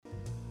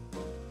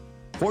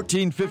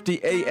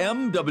1450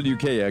 AM,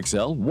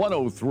 WKXL,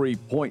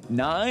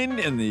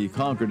 103.9 in the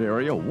Concord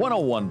area,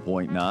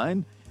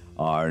 101.9,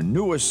 our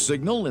newest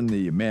signal in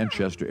the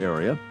Manchester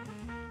area.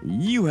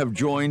 You have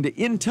joined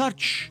In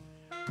Touch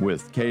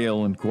with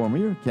Cale and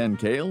Cormier. Ken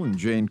Cale and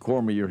Jane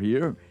Cormier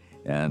here,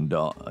 and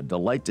a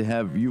delight to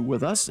have you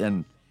with us.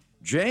 And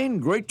Jane,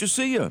 great to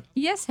see you.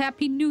 Yes,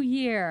 Happy New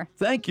Year.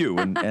 Thank you,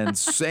 and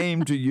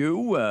same to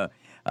you.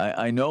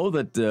 I know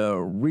that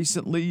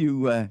recently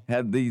you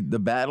had the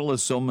battle,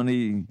 as so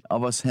many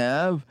of us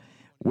have,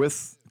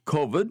 with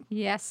COVID.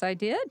 Yes, I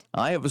did.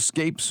 I have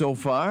escaped so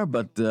far,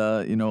 but,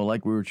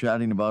 like we were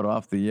chatting about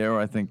off the air,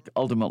 I think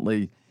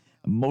ultimately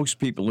most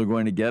people are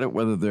going to get it,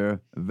 whether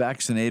they're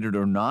vaccinated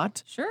or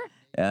not. Sure.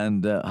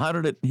 And how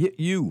did it hit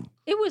you?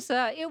 It was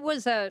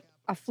a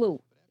flu.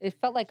 It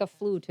felt like a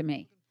flu to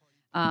me.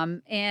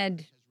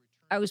 And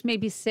I was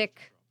maybe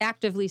sick,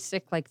 actively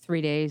sick, like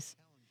 3 days.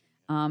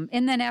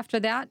 And then after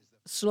that,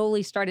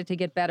 slowly started to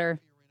get better,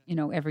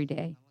 every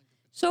day.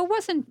 So it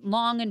wasn't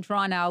long and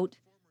drawn out.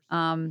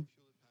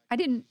 I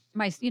didn't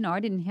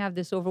have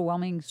this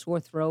overwhelming sore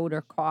throat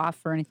or cough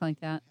or anything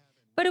like that.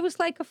 But it was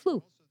like a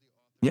flu.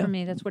 Yeah. For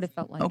me, that's what it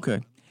felt like. Okay.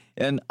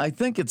 And I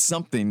think it's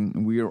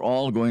something we are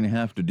all going to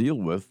have to deal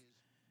with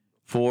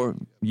for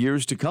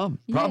years to come,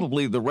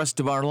 probably the rest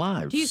of our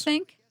lives. Do you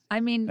think? I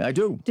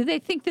do. Do they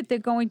think that they're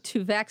going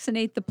to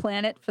vaccinate the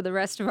planet for the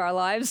rest of our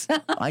lives?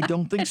 I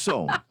don't think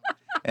so.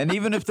 And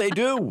even if they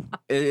do,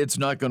 it's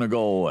not going to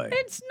go away.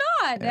 It's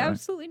not. Yeah.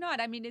 Absolutely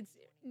not. And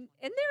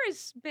there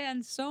has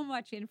been so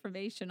much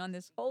information on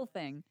this whole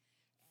thing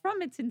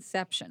from its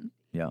inception.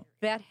 Yeah.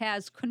 That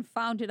has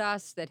confounded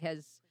us, that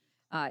has,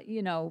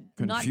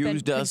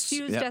 confused us.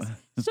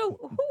 So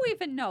who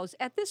even knows?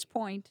 At this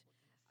point,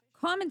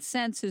 common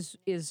sense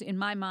is in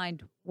my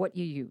mind what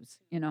you use.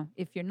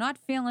 If you're not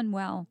feeling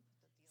well,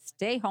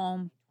 stay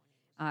home.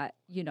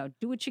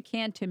 Do what you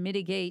can to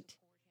mitigate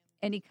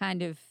any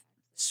kind of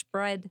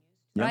spread,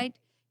 right?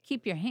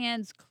 Keep your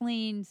hands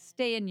clean.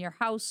 Stay in your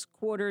house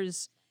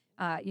quarters,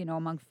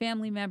 among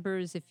family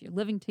members. If you're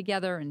living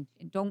together and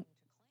don't,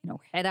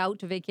 head out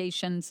to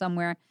vacation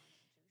somewhere.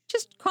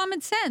 Just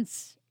common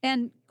sense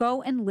and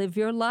go and live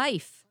your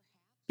life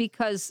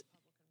because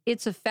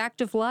it's a fact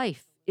of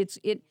life.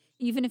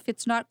 Even if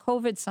it's not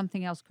COVID,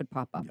 something else could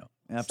pop up.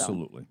 Yeah,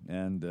 absolutely. So.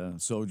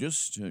 And so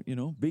just,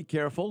 be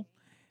careful.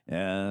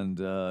 And,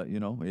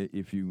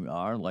 if you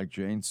are, like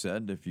Jane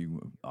said, if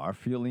you are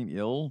feeling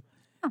ill,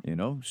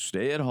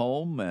 stay at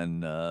home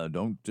and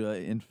don't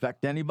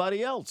infect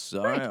anybody else,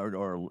 right.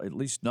 or at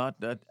least not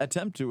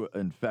attempt to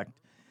infect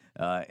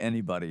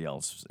anybody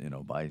else,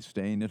 by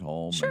staying at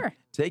home. Sure. And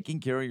taking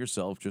care of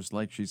yourself, just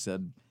like she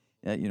said,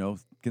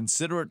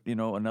 consider it,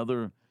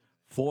 another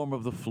form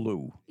of the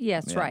flu.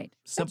 Yes, right.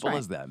 Simple That's right.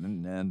 as that.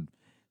 And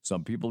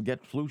some people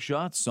get flu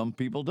shots, some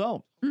people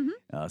don't.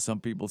 Mm-hmm. Some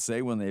people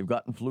say when they've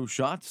gotten flu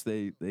shots,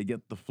 they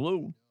get the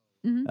flu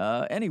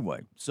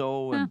anyway.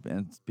 So,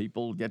 and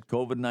people get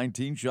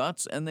COVID-19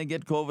 shots and they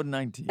get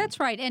COVID-19. That's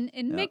right. And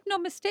make no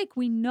mistake,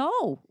 we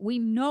know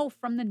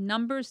from the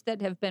numbers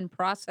that have been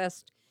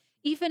processed,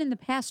 even in the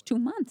past 2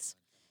 months,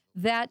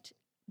 that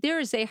there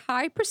is a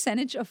high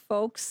percentage of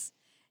folks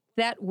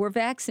that were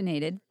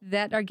vaccinated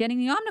that are getting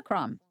the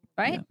Omicron,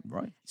 right? Yeah,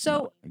 right.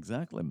 So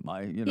exactly.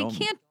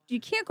 You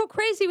can't go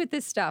crazy with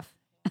this stuff.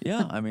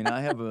 Yeah,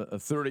 I have a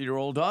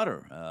 30-year-old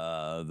daughter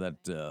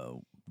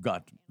that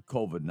got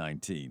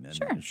COVID-19, and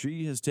sure.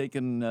 She has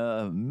taken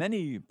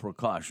many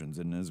precautions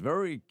and is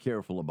very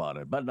careful about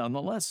it. But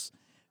nonetheless,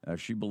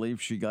 she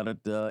believes she got it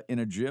in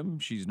a gym.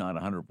 She's not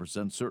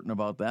 100% certain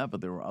about that,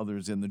 but there were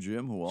others in the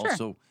gym who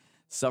also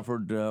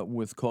suffered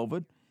with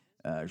COVID.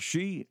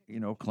 She,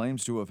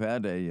 claims to have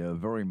had a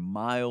very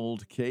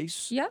mild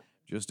case. Yep.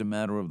 Just a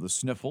matter of the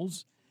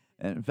sniffles.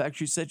 And in fact,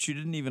 she said she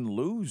didn't even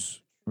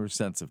lose her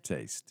sense of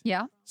taste.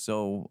 Yeah.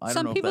 So I Some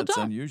don't know if people that's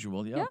don't.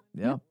 unusual.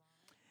 Yeah.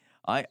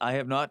 I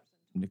have not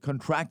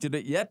contracted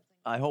it yet.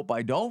 I hope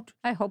I don't.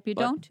 I hope you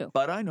don't too.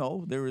 But I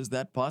know there is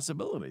that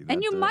possibility.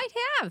 And you might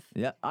have.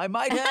 Yeah, I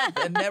might have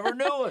and never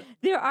knew it.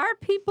 There are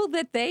people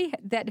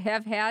that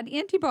have had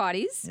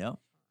antibodies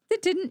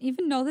that didn't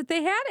even know that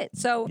they had it.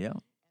 So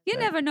you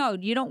never know.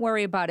 You don't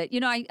worry about it.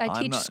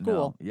 I teach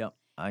school. No. Yeah,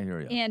 I hear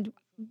you. And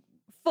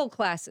full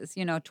classes,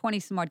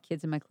 20-some odd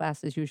kids in my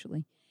classes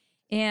usually.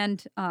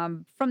 And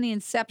from the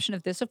inception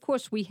of this, of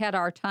course, we had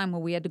our time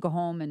where we had to go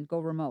home and go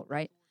remote,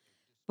 right?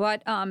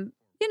 But,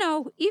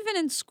 even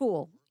in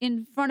school,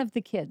 in front of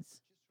the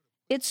kids,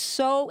 it's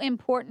so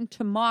important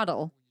to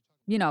model,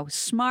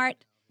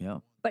 smart,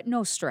 but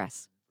no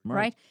stress,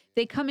 right?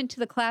 They come into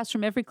the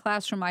classroom. Every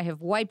classroom, I have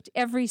wiped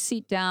every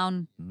seat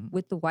down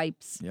with the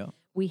wipes. Yeah.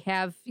 We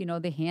have,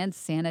 the hand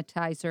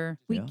sanitizer.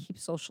 We keep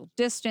social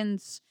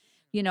distance.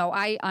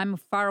 I'm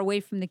far away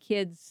from the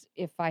kids.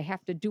 If I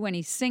have to do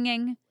any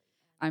singing,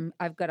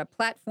 I've got a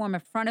platform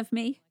in front of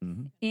me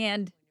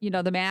and,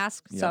 the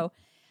mask. Yeah. So,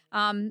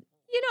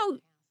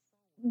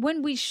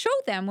 when we show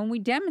them, when we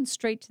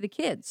demonstrate to the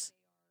kids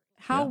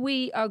how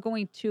we are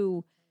going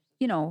to,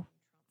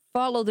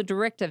 follow the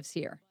directives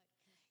here,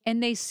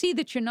 and they see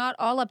that you're not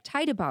all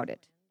uptight about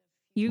it,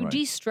 You Right.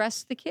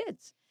 de-stress the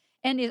kids.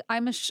 And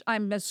I'm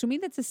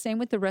assuming that's the same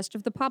with the rest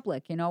of the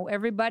public. You know,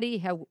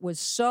 everybody was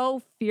so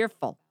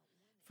fearful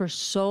for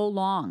so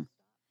long,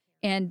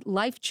 and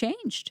life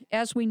changed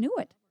as we knew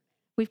it.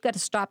 We've got to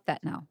stop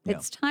that now. Yeah,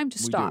 It's time to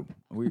we stop.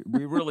 do.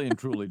 We really and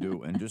truly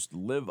do, and just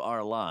live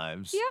our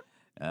lives Yep.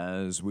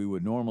 as we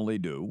would normally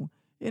do.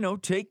 You know,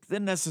 take the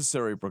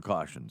necessary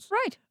precautions.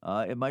 Right.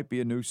 It might be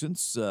a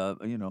nuisance, but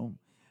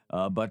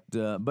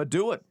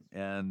do it.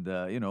 And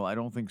you know, I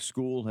don't think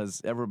school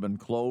has ever been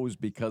closed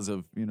because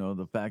of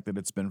the fact that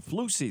it's been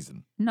flu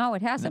season. No,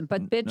 it hasn't.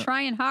 But they're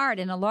trying hard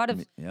in a lot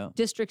of Yeah,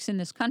 districts in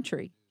this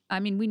country. I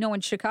mean, we know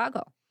in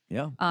Chicago,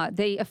 yeah.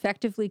 they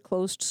effectively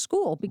closed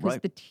school because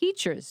Right. the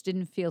teachers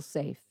didn't feel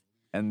safe.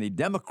 And the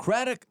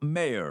Democratic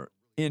mayor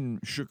in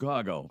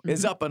Chicago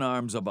is up in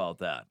arms about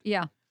that.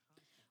 Yeah.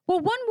 Well,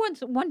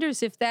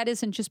 wonders if that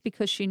isn't just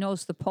because she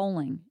knows the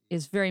polling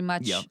is very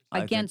much Yeah,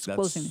 against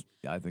closing.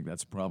 I think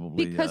that's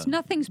probably Because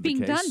nothing's the being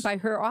done case. by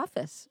her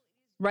office,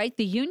 right?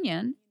 The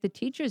union, the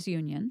teachers'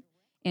 union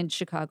in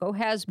Chicago,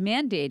 has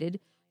mandated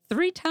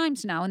 3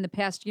 times now in the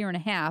past year and a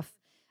half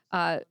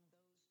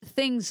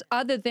things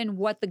other than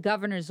what the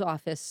governor's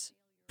office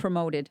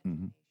promoted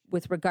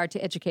with regard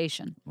to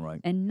education.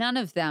 Right. And none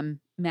of them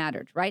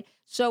mattered, right?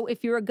 So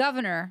if you're a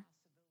governor,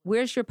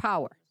 where's your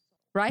power,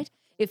 right?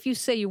 If you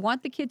say you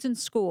want the kids in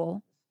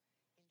school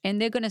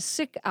and they're going to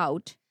sick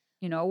out,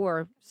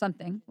 or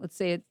something, let's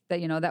say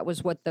that, that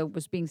was what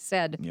was being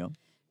said, Yeah.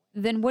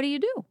 then what do?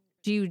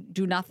 Do you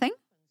do nothing?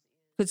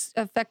 Because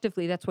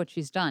effectively that's what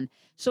she's done.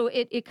 So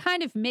it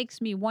kind of makes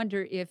me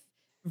wonder if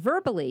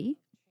verbally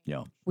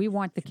Yeah. we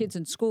want the kids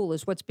in school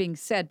is what's being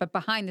said, but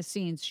behind the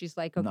scenes she's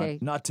like, okay,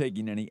 Not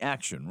taking any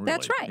action, really.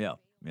 That's right. Yeah.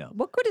 Yeah.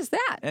 what good is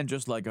that? And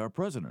just like our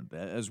president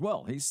as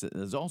well, he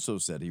has also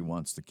said he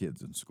wants the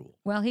kids in school.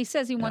 Well, he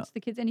says he wants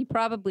the kids, and he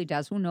probably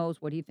does. Who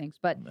knows what he thinks?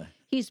 But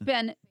he's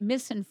been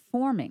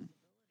misinforming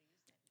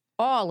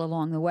all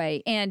along the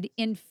way. And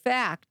in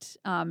fact,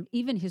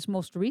 even his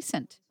most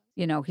recent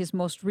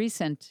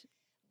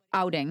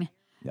outing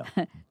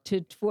Yeah.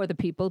 to the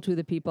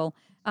people,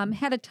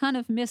 had a ton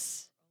of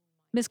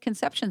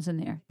misconceptions in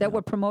there that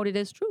were promoted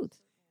as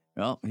truth.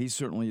 Well, he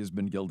certainly has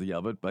been guilty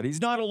of it, but he's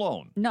not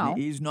alone. No.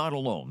 He's not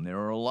alone. There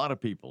are a lot of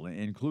people,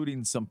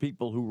 including some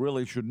people who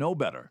really should know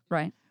better,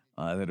 Right.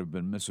 that have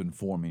been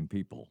misinforming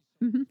people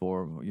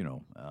for,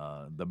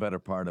 the better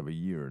part of a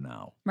year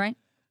now Right.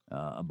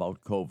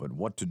 about COVID,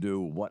 what to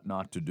do, what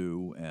not to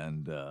do,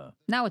 and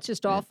Now it's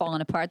just all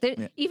falling apart.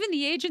 Even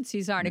the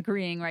agencies aren't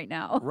agreeing right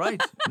now.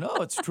 right. No,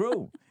 it's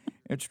true.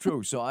 It's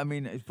true. So, I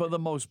mean, for the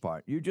most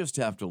part, you just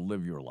have to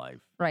live your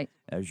life Right.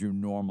 as you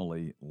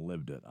normally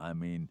lived it. I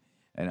mean,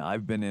 and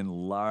I've been in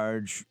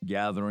large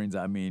gatherings.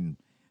 I mean,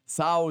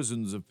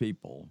 thousands of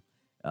people,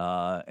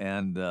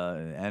 and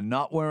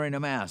not wearing a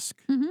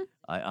mask.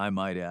 I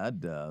might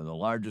add. The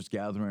largest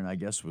gathering, I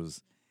guess,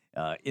 was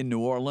in New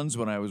Orleans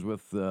when I was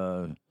with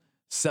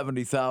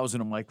 70,000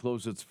 of my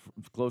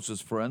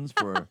closest friends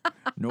for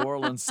New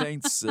Orleans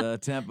Saints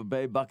Tampa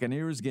Bay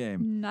Buccaneers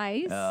game.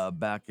 Nice.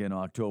 Back in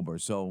October.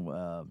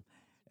 So,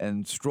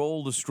 and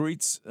stroll the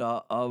streets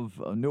of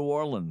New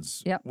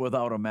Orleans Yep.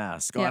 without a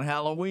mask Yep. on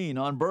Halloween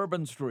on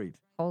Bourbon Street.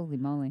 Holy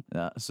moly.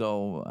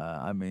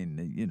 I mean,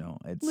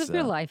 it's Live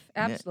your life.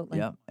 Absolutely.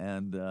 Yeah,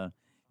 and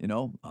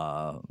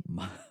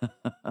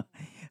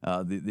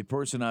the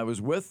person I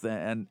was with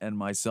and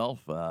myself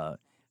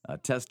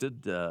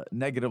tested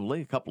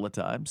negatively a couple of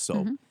times,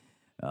 so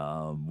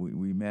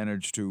we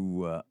managed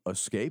to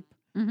escape,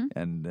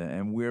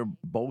 and we're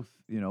both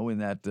in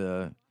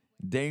that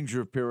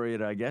danger period,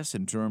 I guess,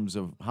 in terms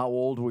of how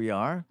old we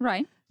are.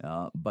 Right.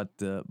 But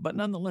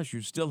nonetheless,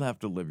 you still have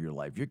to live your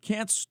life. You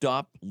can't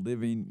stop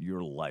living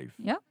your life.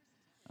 Yep.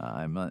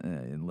 I'm not,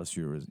 unless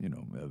you're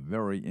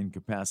very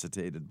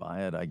incapacitated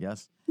by it, I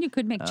guess. You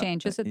could make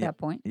changes at that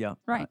point. Yeah.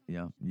 Right.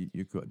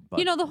 You could. But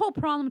The whole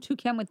problem too,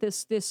 Ken, with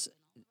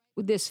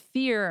this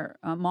fear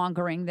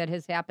mongering that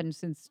has happened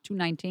since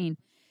 2019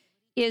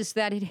 is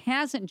that it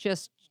hasn't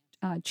just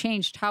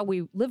changed how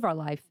we live our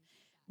life,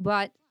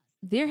 but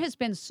there has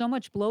been so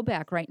much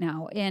blowback right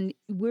now, and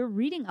we're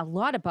reading a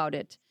lot about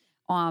it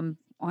on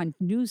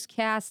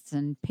newscasts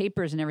and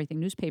papers and everything,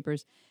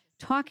 newspapers,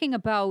 talking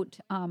about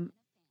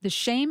the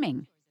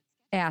shaming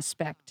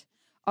aspect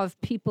of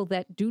people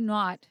that do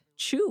not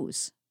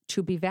choose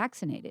to be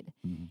vaccinated.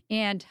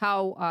 And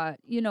how,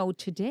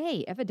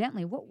 today,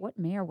 evidently, what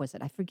mayor was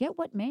it? I forget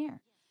what mayor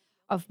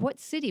of what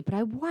city, but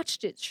I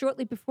watched it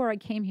shortly before I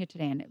came here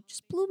today, and it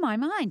just blew my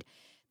mind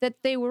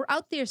that they were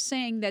out there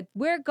saying that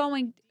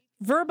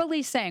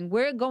verbally saying,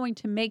 we're going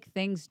to make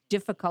things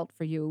difficult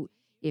for you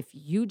if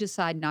you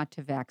decide not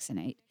to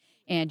vaccinate.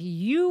 And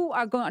you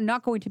are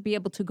not going to be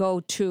able to go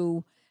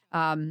to,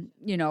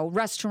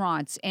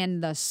 restaurants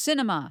and the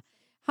cinema.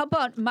 How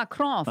about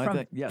Macron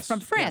from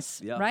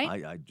France, yeah,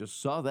 right? I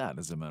just saw that,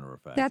 as a matter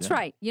of fact. That's yeah.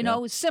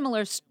 right.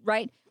 Similar,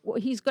 right? Well,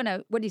 he's going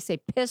to, what do you say,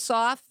 piss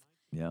off?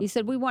 Yeah. He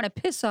said, we want to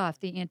piss off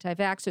the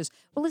anti-vaxxers.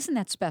 Well, isn't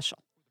that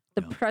special?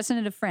 The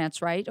president of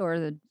France, right?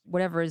 Or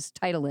whatever his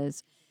title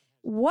is.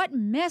 What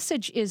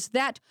message is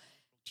that?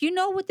 Do you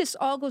know what this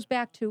all goes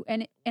back to?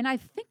 And I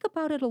think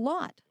about it a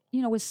lot.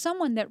 You know, as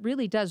someone that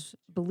really does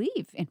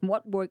believe in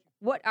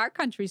what our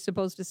country is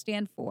supposed to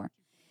stand for,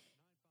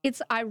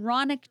 it's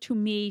ironic to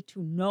me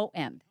to no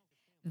end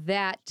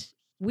that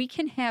we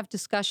can have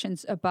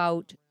discussions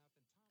about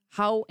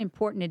how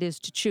important it is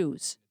to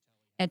choose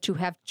and to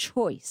have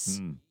choice.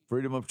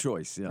 Freedom of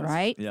choice, yes.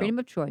 Right? Yeah. Freedom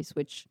of choice,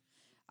 which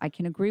I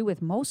can agree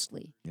with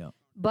mostly. Yeah.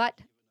 But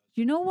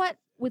you know what?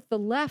 With the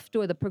left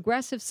or the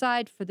progressive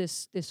side for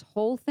this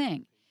whole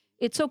thing,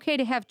 it's okay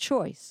to have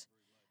choice,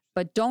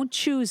 but don't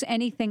choose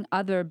anything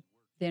other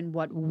than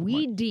what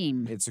we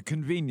deem It's a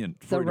convenient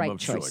the freedom right of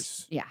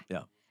choice. Yeah.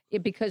 Yeah.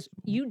 Because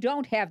you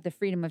don't have the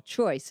freedom of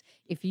choice.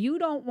 If you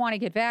don't want to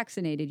get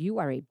vaccinated, you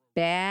are a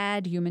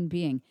bad human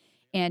being.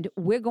 And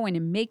we're going to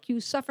make you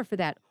suffer for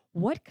that.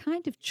 What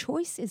kind of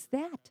choice is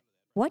that?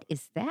 What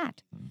is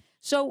that?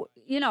 So,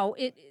 you know,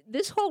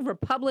 this whole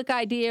republic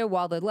idea,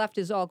 while the left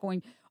is all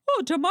going,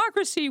 oh,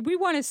 democracy, we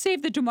want to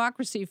save the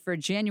democracy for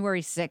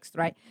January 6th,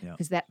 right? Yeah.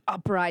 Because that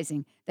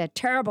uprising, that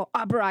terrible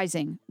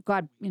uprising,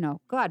 God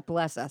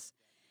bless us.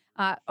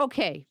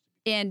 Okay.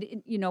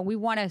 And, you know, we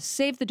want to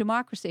save the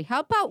democracy. How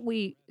about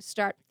we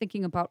start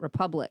thinking about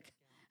republic?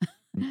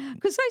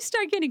 Because I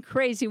start getting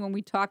crazy when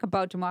we talk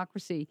about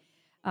democracy.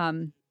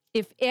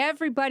 If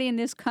everybody in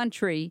this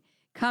country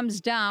comes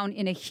down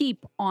in a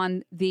heap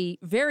on the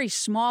very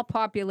small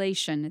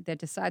population that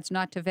decides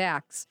not to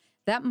vax,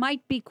 that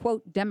might be,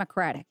 quote,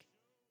 democratic,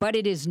 but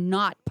it is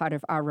not part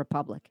of our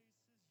republic.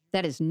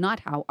 That is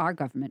not how our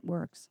government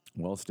works.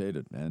 Well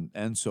stated,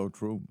 and so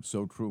true,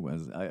 so true.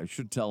 As I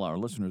should tell our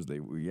listeners,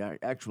 we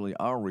actually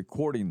are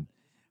recording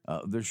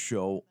this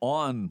show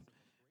on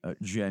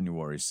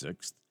January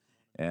 6th.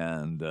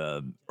 And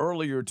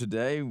earlier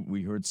today,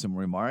 we heard some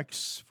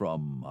remarks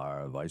from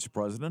our Vice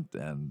President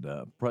and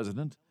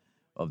President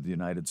of the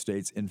United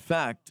States. In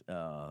fact,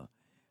 the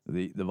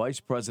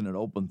Vice President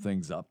opened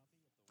things up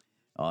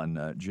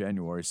on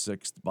January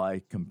 6th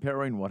by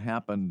comparing what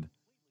happened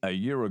a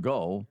year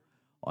ago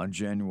on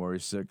January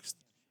 6th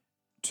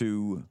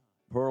to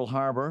Pearl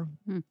Harbor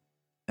and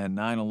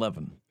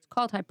 9/11. It's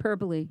called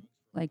hyperbole,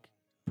 like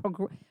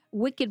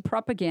wicked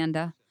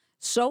propaganda,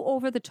 so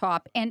over the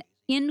top and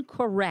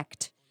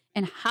incorrect.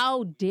 And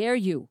how dare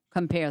you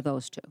compare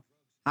those two?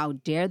 How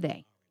dare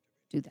they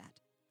do that?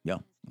 Yeah,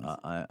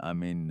 I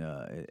mean,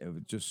 it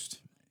was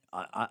just,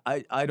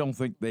 I don't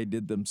think they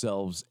did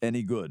themselves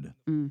any good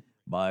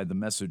by the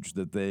message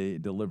that they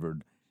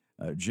delivered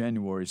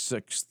January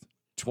 6th,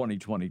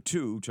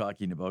 2022,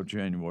 talking about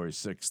January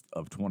 6th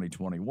of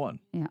 2021.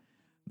 Yeah.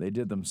 They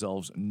did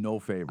themselves no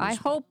favors. I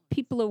hope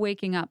people are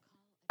waking up.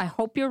 I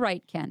hope you're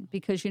right, Ken,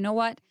 because you know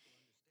what?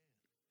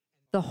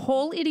 The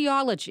whole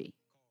ideology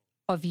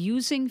of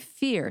using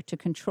fear to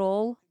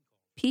control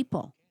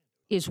people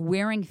is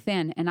wearing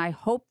thin. And I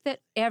hope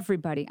that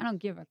everybody, I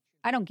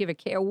don't give a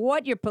care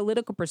what your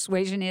political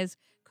persuasion is,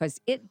 because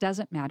it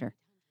doesn't matter.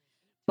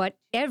 But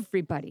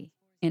everybody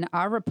in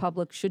our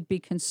republic should be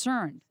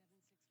concerned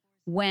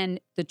when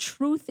the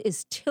truth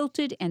is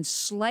tilted and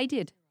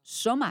slighted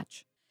so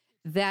much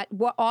that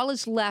what all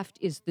is left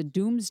is the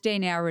doomsday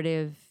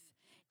narrative,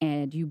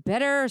 and you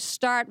better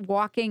start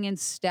walking in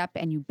step,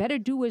 and you better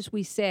do as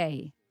we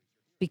say,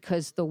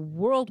 because the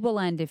world will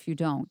end if you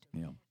don't.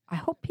 Yeah. I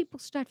hope people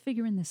start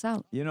figuring this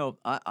out. You know,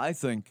 I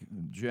think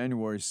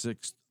January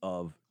 6th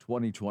of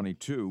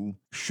 2022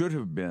 should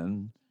have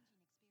been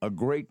a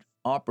great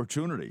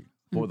opportunity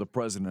for the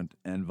president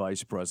and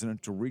vice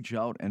president to reach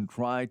out and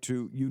try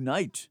to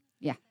unite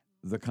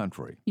the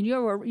country. You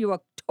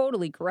were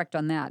totally correct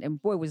on that. And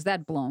boy, was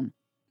that blown.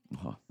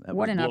 That What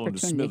was an blown opportunity.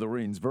 to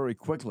smithereens very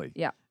quickly.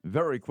 Yeah.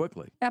 Very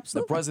quickly.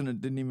 Absolutely. The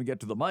president didn't even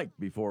get to the mic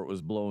before it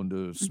was blown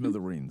to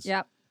smithereens.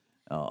 Yep.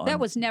 That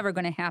was never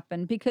going to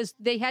happen because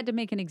they had to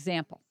make an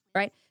example,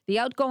 right? The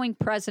outgoing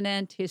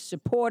president, his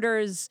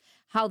supporters,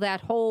 how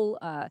that whole,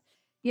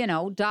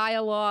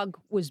 dialogue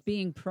was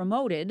being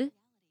promoted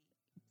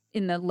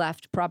in the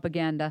left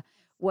propaganda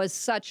was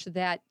such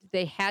that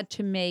they had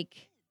to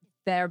make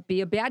there be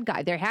a bad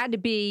guy. There had to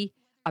be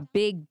a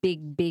big,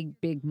 big,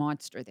 big, big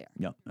monster there.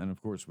 Yeah, and of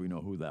course we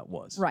know who that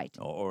was. Right.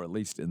 Or at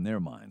least in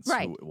their minds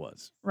Right. who it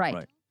was.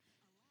 Right.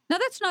 Now,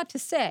 that's not to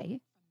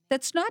say,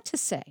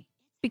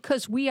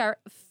 because we are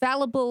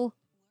fallible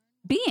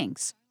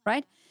beings,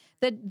 right?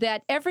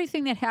 That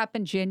everything that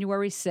happened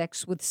January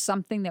 6th was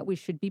something that we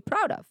should be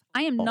proud of.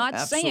 I am not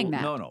saying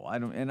that. No, I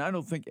don't, and I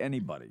don't think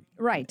anybody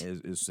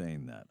is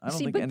saying that. I don't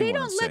think but anyone they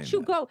don't is let saying you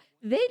that. go.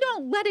 They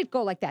don't let it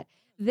go like that.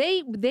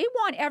 They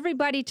want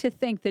everybody to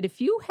think that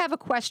if you have a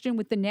question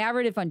with the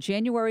narrative on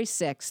January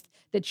 6th,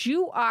 that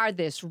you are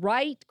this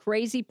right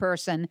crazy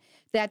person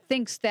that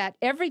thinks that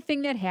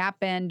everything that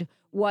happened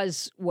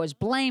was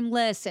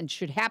blameless and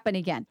should happen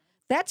again.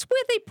 That's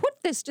where they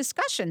put this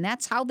discussion.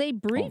 That's how they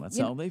breathe. That's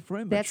how they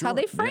frame it. That's how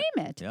they Sure.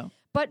 frame it. Yeah.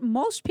 But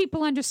most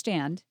people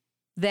understand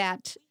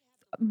that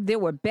there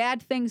were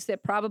bad things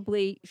that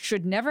probably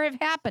should never have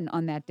happened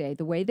on that day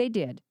the way they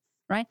did,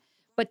 right?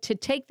 But to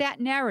take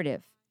that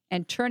narrative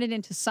and turn it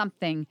into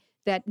something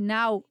that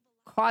now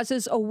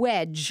causes a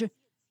wedge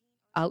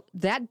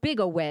that big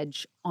a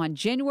wedge on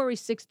January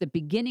 6th, the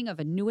beginning of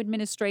a new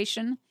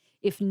administration,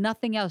 if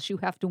nothing else, you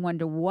have to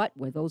wonder what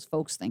were those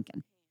folks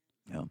thinking.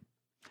 Yeah.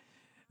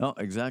 No,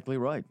 exactly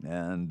right.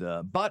 And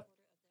but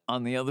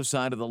on the other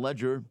side of the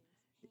ledger,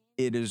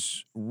 it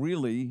is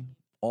really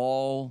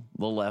all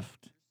the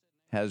left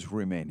has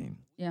remaining.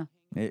 Yeah.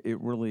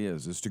 It really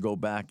is to go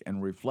back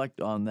and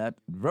reflect on that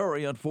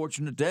very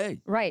unfortunate day.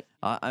 Right.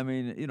 I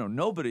mean,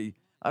 nobody,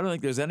 I don't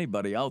think there's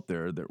anybody out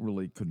there that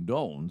really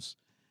condones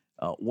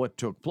what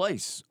took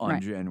place on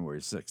Right.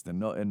 January 6th.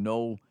 And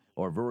no,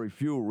 or very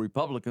few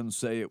Republicans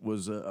say it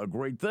was a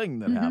great thing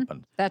that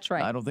happened. That's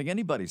right. I don't think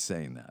anybody's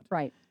saying that.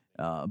 Right.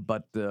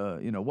 But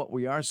what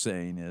we are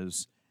saying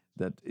is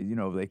that,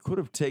 they could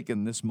have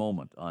taken this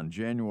moment on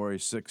January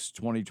 6th,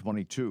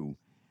 2022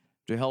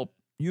 to help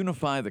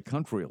unify the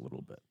country a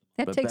little bit.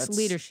 That But takes that's-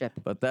 leadership.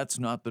 But that's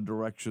not the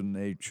direction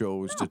they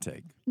chose to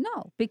take.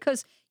 No,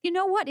 because you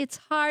know what? It's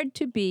hard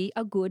to be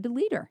a good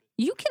leader.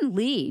 You can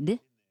lead.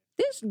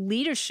 There's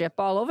leadership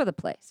all over the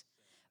place.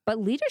 But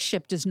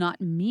leadership does not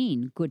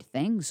mean good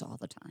things all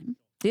the time.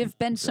 There have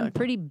been some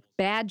pretty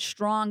bad,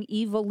 strong,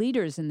 evil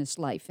leaders in this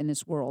life, in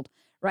this world,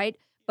 right?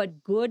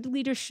 But good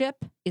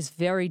leadership is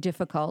very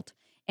difficult.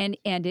 And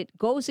it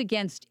goes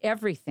against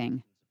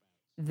everything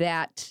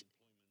that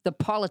the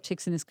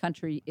politics in this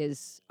country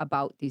is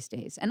about these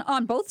days, and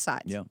on both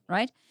sides, Yeah.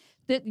 right?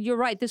 That you're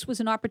right. This was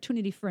an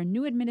opportunity for a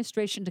new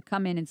administration to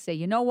come in and say,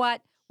 you know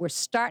what, we're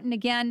starting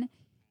again.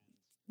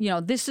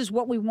 This is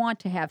what we want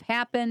to have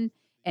happen,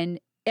 and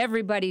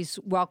everybody's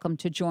welcome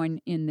to join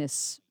in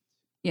this,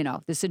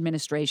 this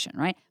administration,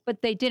 right?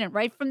 But they didn't.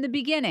 Right from the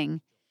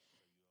beginning,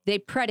 they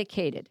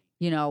predicated,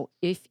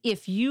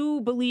 if you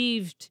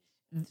believed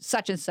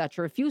such and such,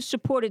 or if you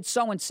supported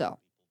so and so,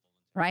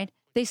 right?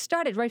 They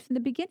started right from the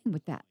beginning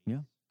with that. Yeah.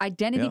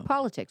 Identity Yeah.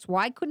 politics.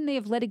 Why couldn't they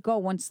have let it go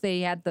once they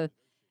had they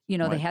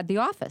had the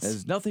office?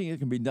 There's nothing that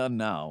can be done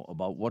now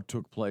about what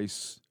took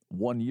place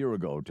 1 year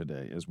ago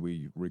today as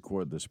we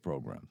record this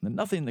program. There's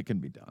nothing that can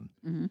be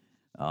done.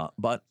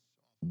 But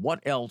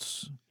what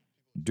else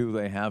do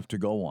they have to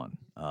go on?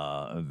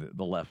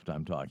 The left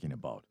I'm talking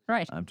about.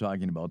 Right. I'm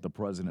talking about the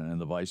president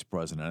and the vice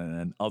president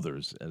and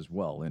others as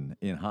well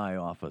in high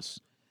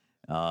office.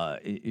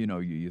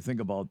 You think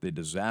about the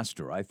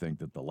disaster, I think,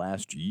 that the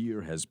last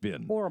year has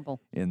been Horrible.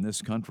 in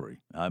this country.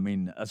 I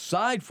mean,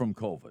 aside from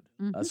COVID,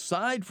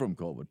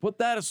 put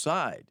that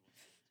aside.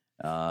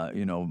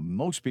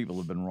 Most people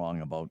have been wrong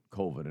about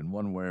COVID in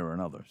one way or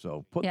another.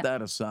 So put Yeah.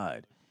 that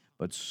aside.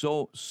 But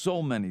so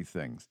many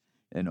things.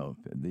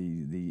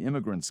 The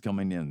immigrants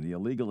coming in, the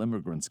illegal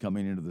immigrants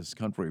coming into this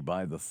country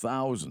by the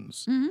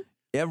thousands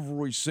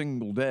every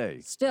single day.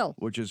 Still.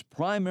 Which is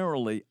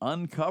primarily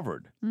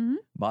uncovered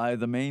by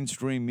the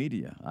mainstream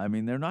media. I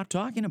mean, they're not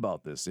talking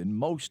about this in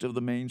most of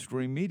the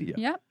mainstream media.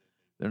 Yep.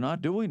 They're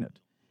not doing it.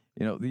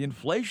 The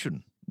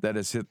inflation that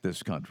has hit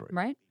this country.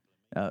 Right.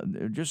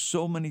 There are just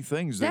so many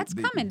things. That's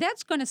coming.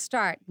 That's going to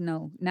start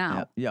now.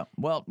 Yeah.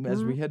 Well,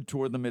 as we head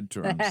toward the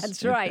midterms.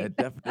 That's right.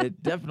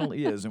 It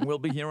definitely is. And we'll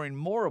be hearing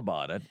more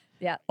about it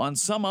Yeah. on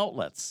some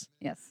outlets.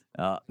 Yes.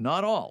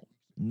 Not all.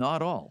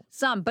 Not all.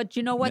 Some, but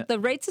you know what? Yeah. The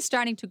rates are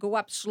starting to go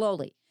up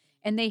slowly,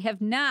 and they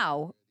have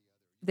now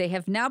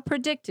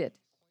predicted,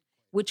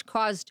 which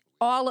caused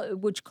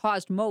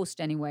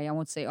most anyway. I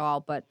won't say all,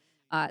 but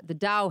the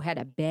Dow had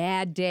a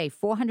bad day,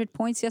 400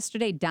 points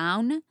yesterday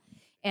down,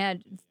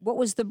 and what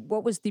was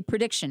the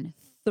prediction?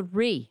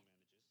 3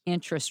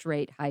 interest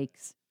rate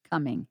hikes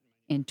coming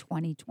in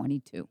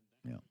 2022.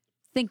 Yeah.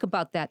 Think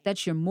about that.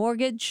 That's your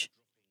mortgage,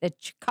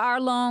 that's your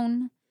car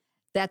loan,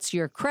 that's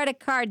your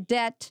credit card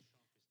debt.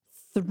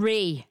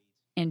 3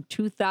 in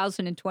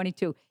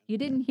 2022. You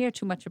didn't hear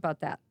too much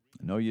about that,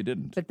 No, you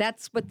didn't. but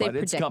that's what they But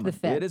it's predict. coming. The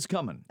Fed. It is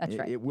coming. That's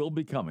right. It will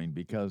be coming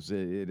because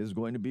it is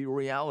going to be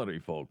reality,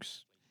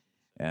 folks.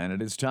 And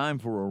it is time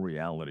for a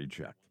reality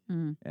check.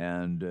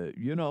 And,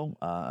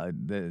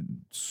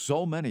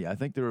 so many, I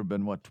think there have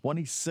been,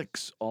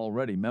 26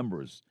 already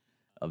members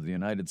of the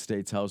United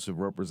States House of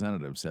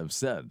Representatives have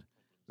said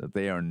that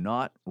they are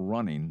not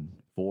running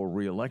for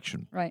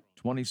re-election. Right.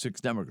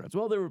 26 Democrats.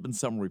 Well, there have been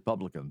some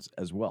Republicans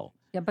as well.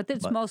 Yeah, but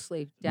it's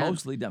mostly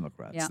Mostly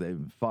Democrats. Yeah.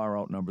 They've far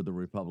outnumbered the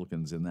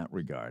Republicans in that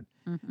regard.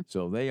 Mm-hmm.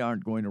 So they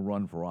aren't going to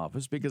run for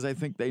office because I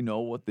think they know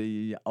what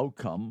the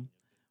outcome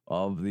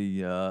of the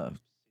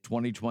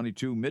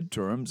 2022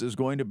 midterms is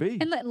going to be.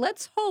 And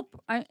let's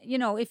hope,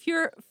 if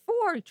you're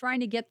for trying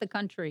to get the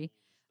country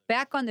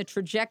back on the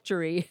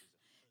trajectory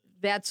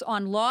that's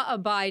on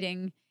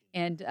law-abiding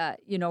and,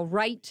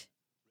 right,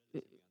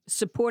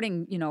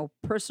 supporting,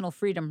 personal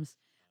freedoms,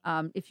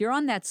 if you're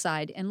on that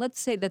side, and let's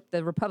say that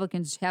the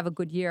Republicans have a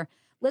good year,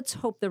 let's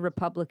hope the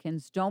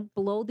Republicans don't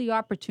blow the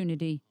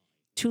opportunity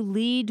to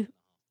lead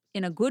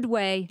in a good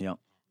way Yep.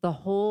 the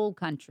whole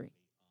country.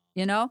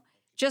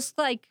 Just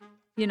like,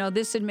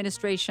 this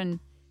administration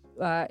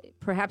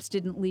perhaps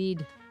didn't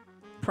lead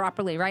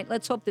properly, right?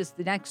 Let's hope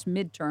the next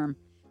midterm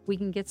we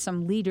can get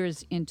some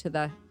leaders into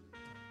the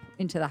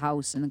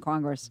House and the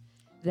Congress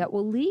that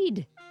will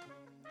lead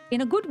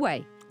in a good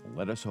way.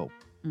 Let us hope.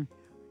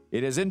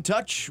 It is In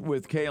Touch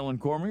with Kale and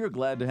Cormier.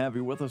 Glad to have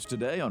you with us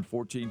today on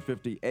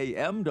 1450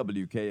 AM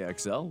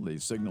WKXL, the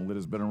signal that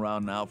has been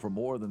around now for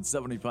more than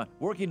 75,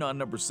 working on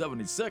number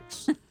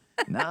 76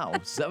 now,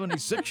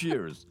 76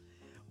 years.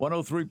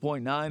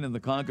 103.9 in the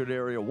Concord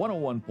area,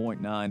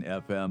 101.9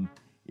 FM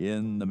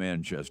in the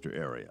Manchester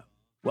area.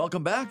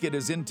 Welcome back. It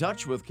is In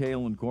Touch with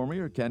Kale and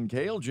Cormier. Ken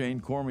Kale, Jane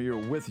Cormier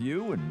with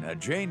you,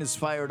 and Jane is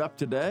fired up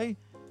today.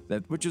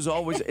 Which is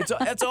always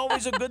it's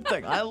always a good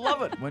thing. I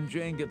love it when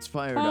Jane gets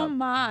fired up. Oh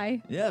my!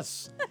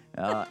 Yes,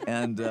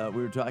 and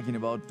we were talking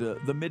about the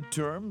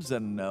midterms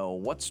and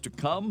what's to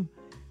come,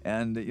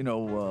 and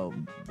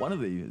one of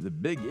the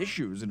big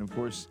issues, and of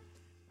course,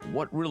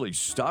 what really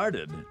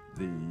started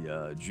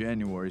the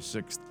January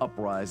 6th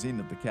uprising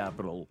at the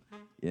Capitol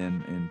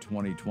in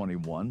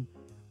 2021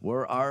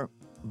 were our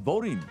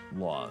voting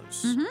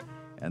laws,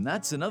 and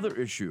that's another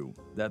issue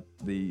that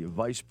the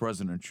vice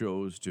president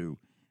chose to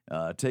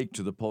take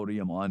to the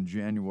podium on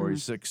January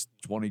 6th,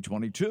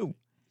 2022.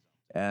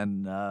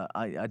 And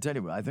I tell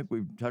you, I think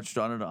we've touched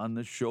on it on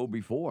this show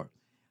before,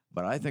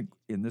 but I think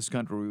in this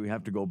country we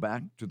have to go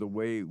back to the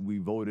way we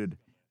voted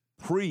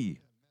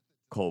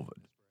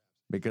pre-COVID,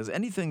 because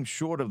anything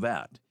short of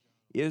that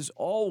is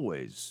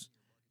always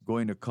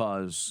going to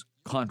cause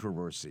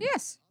controversy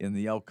in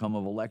the outcome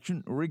of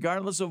election,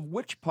 regardless of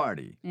which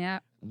party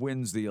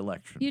wins the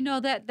election. You know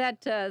that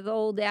the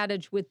old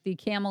adage with the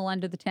camel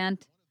under the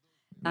tent?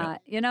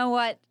 You know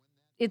what?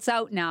 It's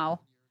out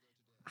now.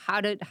 How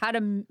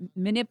to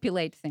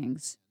manipulate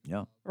things.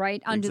 Yeah.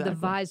 Right? Under the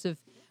vise of,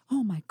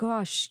 oh my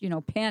gosh,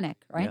 panic,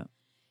 right?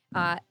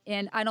 Yeah.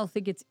 And I don't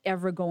think it's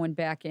ever going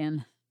back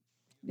in.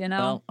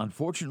 Well,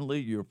 unfortunately,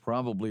 you're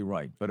probably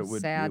right. But it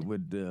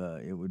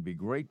would be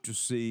great to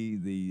see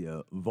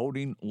the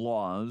voting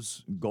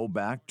laws go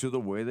back to the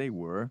way they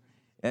were.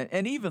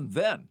 And even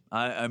then,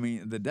 I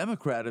mean, the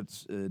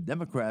Democrats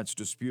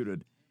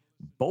disputed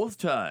both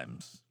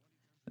times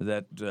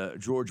that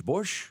George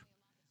Bush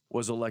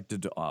was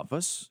elected to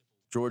office,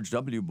 George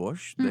W.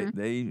 Bush.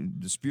 They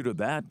disputed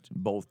that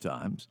both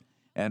times.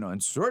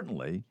 And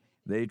certainly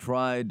they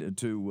tried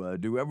to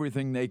do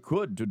everything they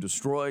could to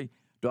destroy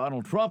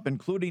Donald Trump,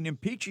 including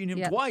impeaching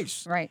him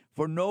twice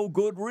for no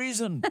good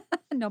reason.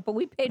 No, but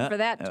we paid for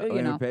that, too,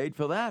 We paid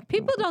for that.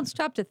 People don't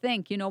stop to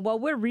think, while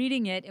we're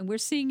reading it and we're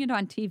seeing it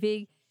on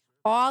TV,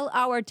 all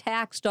our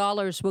tax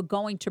dollars were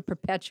going to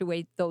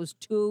perpetuate those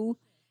two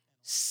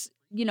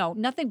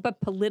nothing but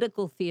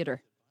political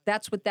theater.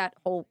 That's what that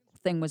whole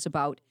thing was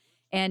about.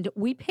 And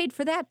we paid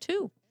for that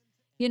too.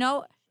 If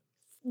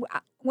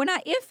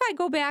I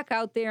go back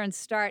out there and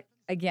start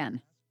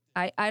again,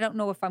 I don't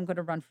know if I'm going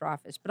to run for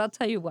office, but I'll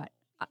tell you what,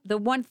 the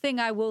one thing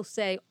I will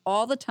say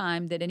all the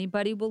time that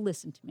anybody will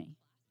listen to me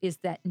is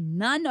that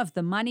none of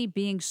the money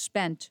being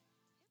spent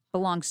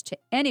belongs to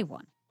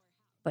anyone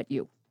but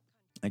you.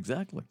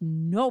 Exactly.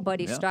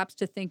 Nobody stops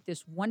to think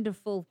this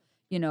wonderful,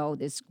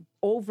 this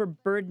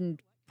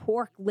overburdened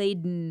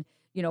pork-laden,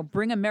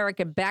 bring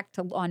America back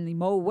to on the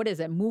what is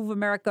it, Move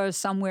America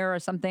somewhere or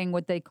something,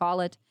 what they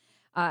call it,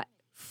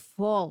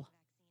 full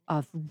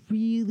of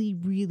really,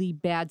 really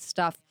bad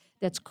stuff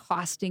that's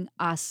costing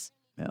us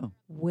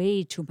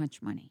way too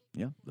much money.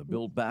 Yeah, the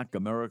Build Back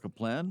America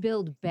plan.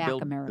 Build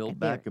Back America. Build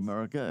Back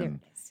America. There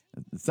and it is.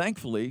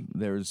 Thankfully,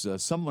 there's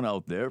someone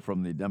out there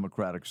from the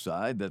Democratic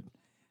side that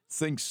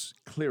thinks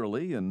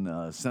clearly,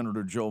 and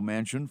Senator Joe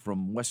Manchin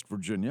from West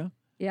Virginia.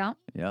 Yeah.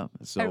 Yeah.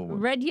 So I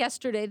read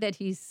yesterday that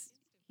he's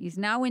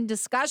now in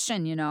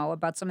discussion,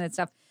 about some of that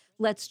stuff.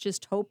 Let's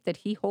just hope that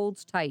he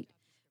holds tight,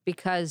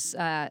 because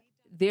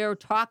they're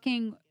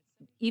talking,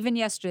 even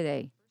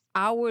yesterday,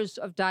 hours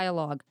of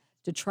dialogue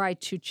to try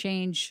to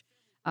change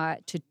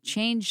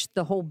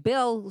the whole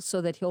bill so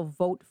that he'll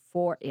vote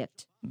for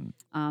it.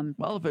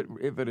 Well,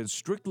 if it is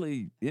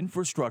strictly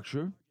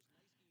infrastructure,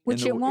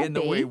 which it won't be, in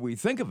the way we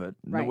think of it,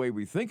 Right. the way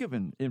we think of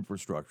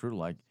infrastructure,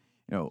 like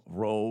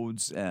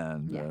roads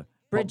and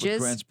bridges, public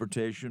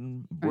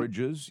transportation,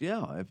 bridges. Right.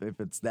 Yeah, if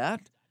it's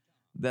that,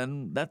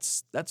 then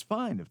that's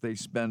fine. If they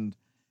spend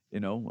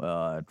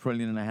 $1.5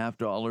 trillion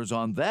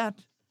on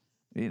that,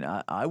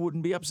 I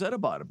wouldn't be upset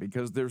about it,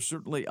 because there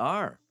certainly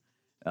are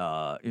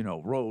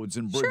roads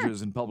and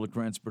bridges and public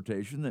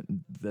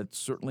transportation that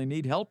certainly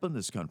need help in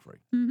this country.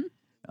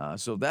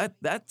 So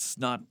that's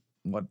not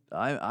what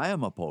I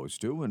am opposed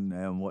to,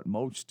 and what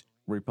most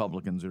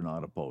Republicans are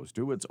not opposed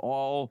to. It's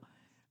all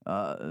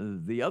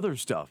the other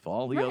stuff,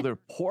 all the other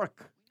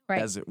pork,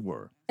 as it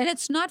were. And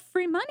it's not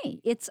free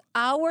money. It's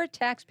our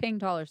tax-paying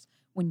dollars.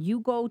 When you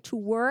go to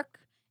work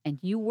and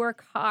you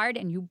work hard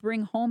and you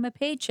bring home a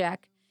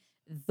paycheck,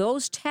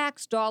 those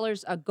tax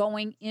dollars are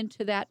going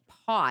into that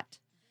pot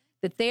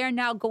that they are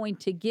now going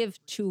to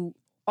give to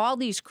all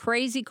these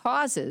crazy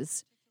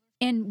causes,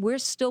 and we're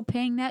still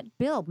paying that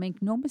bill.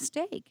 Make no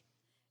mistake.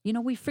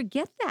 We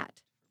forget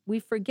that. We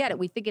forget it.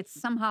 We think it's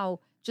somehow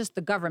just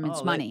the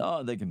government's money.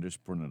 They can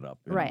just print it up,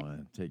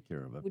 and take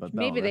care of it. Which but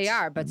maybe they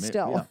are, but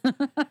still.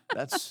 Yeah,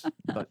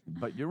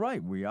 but you're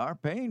right. We are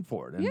paying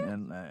for it,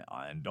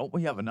 and don't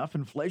we have enough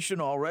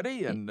inflation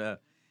already? And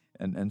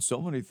and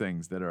so many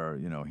things that are,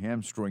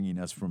 hamstringing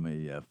us from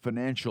a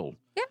financial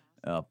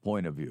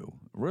point of view.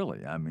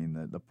 Really, I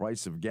mean, the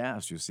price of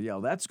gas, you see how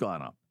that's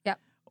gone up Yep.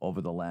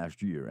 over the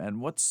last year.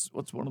 And what's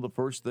one of the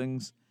first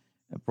things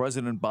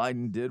President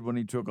Biden did when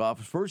he took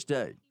office? First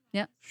day,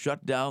 Yep.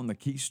 shut down the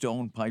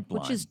Keystone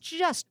Pipeline. Which is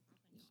just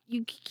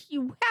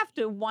you have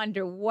to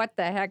wonder what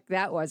the heck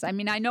that was. I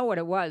mean, I know what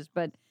it was,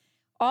 but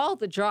all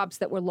the jobs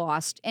that were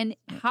lost and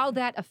how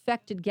that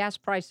affected gas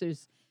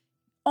prices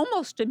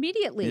almost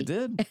immediately. It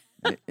did.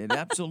 It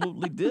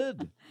absolutely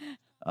did.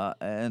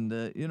 And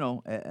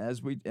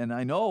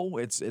I know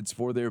it's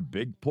for their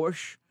big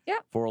push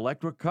Yep. for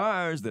electric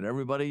cars, that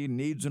everybody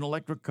needs an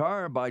electric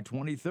car by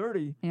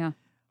 2030. Yeah.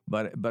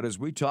 But as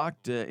we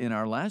talked in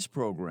our last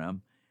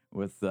program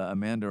with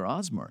Amanda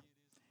Osmer,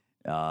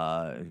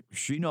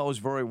 she knows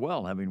very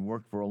well, having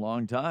worked for a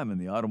long time in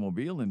the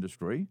automobile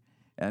industry,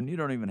 and you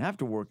don't even have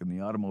to work in the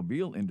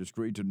automobile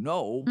industry to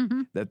know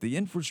that the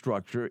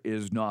infrastructure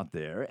is not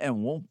there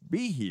and won't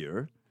be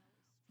here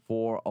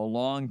for a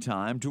long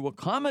time to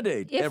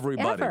accommodate If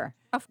everybody. ever.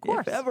 Of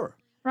course. If ever.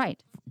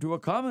 Right. To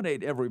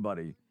accommodate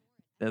everybody.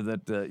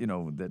 That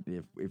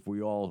if we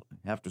all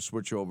have to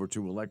switch over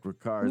to electric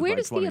cars Where by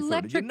does the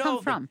 2030, electric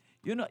come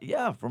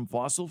from? From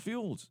fossil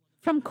fuels.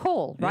 From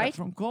coal, Yeah, right?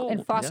 from coal,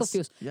 And fossil yes,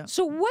 fuels. yeah.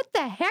 So what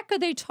the heck are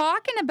they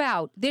talking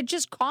about? They're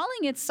just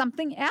calling it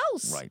something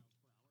else.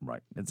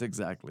 Right. That's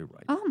exactly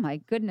right. Oh my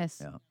goodness.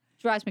 Yeah.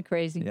 Drives me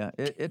crazy. Yeah,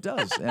 it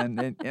does.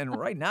 and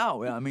right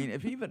now, I mean,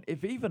 if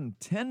even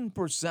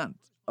 10%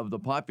 of the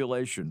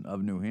population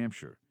of New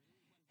Hampshire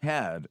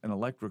had an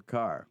electric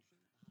car,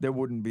 there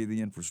wouldn't be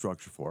the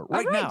infrastructure for it.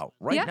 Right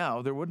Yeah.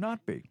 now, there would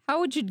not be. How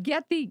would you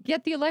get the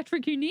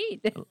electric you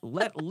need?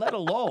 Let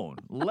alone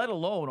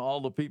all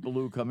the people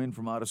who come in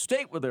from out of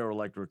state with their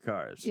electric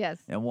cars. Yes.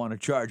 And want to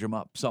charge them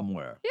up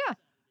somewhere.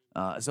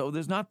 Yeah. So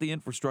there's not the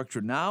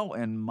infrastructure now,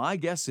 and my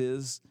guess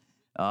is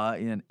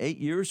in 8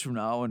 years from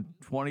now, in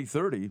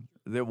 2030,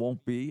 there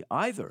won't be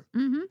either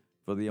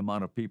for the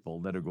amount of people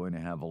that are going to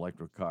have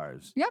electric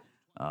cars. Yep.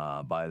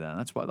 By then,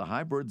 that's why the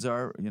hybrids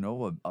are,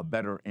 a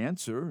better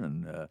answer,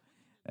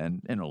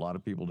 and a lot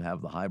of people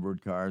have the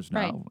hybrid cars now,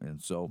 Right.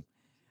 and so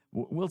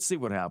we'll see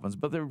what happens.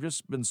 But there have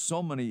just been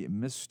so many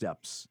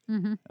missteps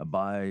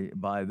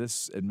by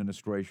this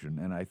administration,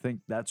 and I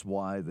think that's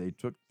why they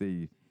took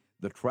the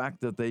track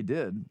that they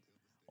did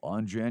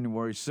on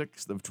January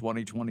 6th of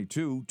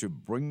 2022 to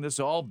bring this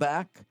all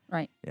back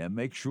Right. and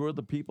make sure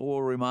the people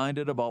were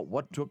reminded about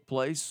what took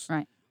place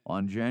Right.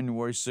 on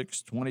January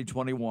 6th,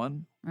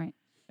 2021. Right.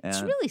 And,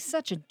 It's really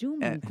such a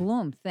doom and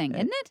gloom thing,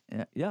 isn't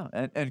it? Yeah,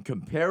 and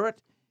compare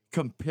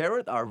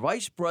it, our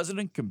vice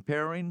president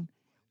comparing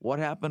what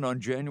happened on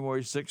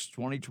January 6th,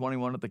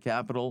 2021 at the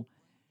Capitol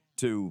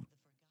to,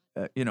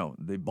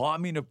 the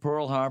bombing of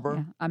Pearl Harbor.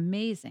 Yeah.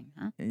 Amazing,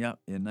 huh? Yeah,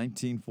 in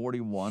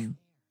 1941,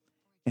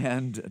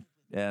 and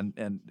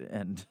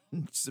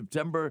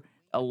September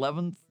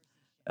 11th.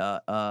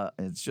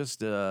 It's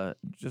just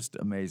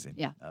amazing.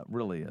 Yeah. It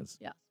really is.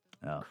 Yeah.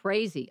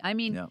 Crazy. I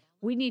mean, Yeah.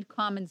 we need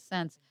common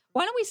sense.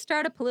 Why don't we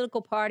start a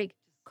political party?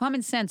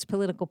 Common sense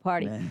political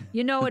party.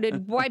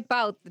 It'd wipe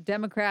out the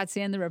Democrats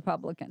and the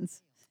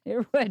Republicans.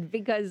 It would,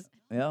 because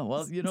Yeah,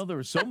 well, there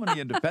are so many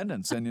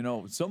independents, and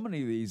so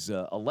many of these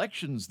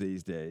elections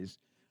these days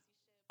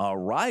are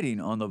riding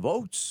on the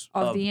votes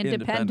Of the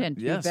independent,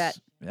 you Yes. bet.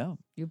 Yeah.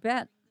 you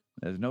bet.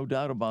 There's no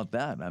doubt about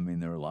that. I mean,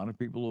 there are a lot of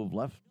people who have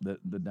left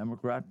the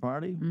Democrat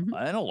Party, and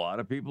a lot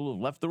of people who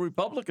have left the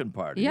Republican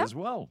Party Yeah. as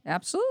well.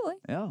 Absolutely.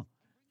 Yeah,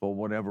 for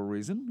whatever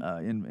reason,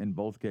 in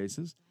both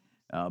cases,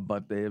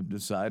 but they have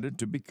decided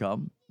to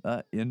become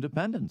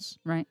independents,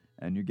 Right.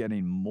 and you're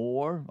getting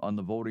more on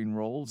the voting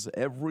rolls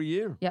every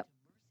year. Yep.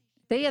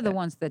 They are the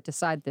ones that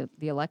decide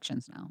the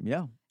elections now.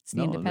 Yeah, It's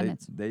the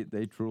independents.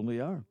 They truly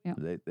are. Yeah.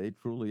 They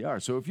truly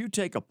are. So if you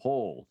take a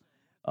poll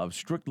of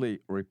strictly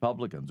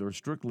Republicans or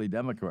strictly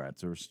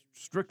Democrats or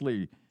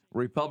strictly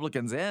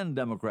Republicans and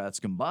Democrats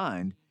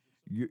combined,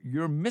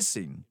 you're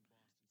missing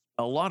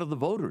a lot of the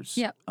voters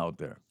Yep. out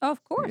there.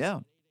 Of course. Yeah.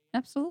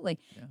 Absolutely.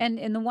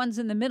 And the ones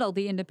in the middle,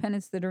 the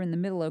independents that are in the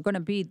middle, are going to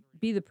be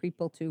the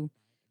people to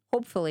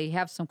hopefully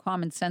have some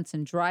common sense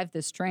and drive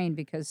this train,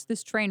 because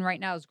this train right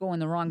now is going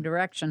the wrong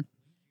direction.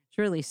 It's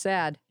really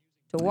sad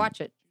to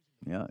watch it.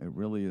 Yeah, it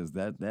really is.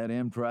 That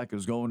Amtrak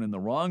is going in the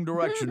wrong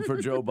direction for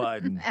Joe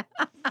Biden,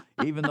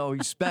 even though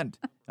he spent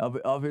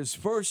of his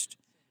first,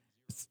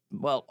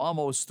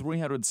 almost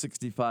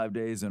 365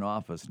 days in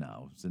office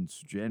now, since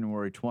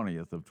January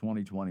 20th of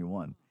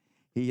 2021.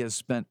 He has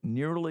spent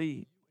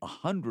nearly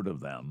 100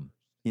 of them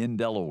in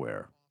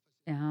Delaware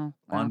Yeah.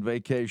 on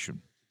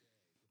vacation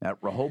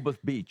at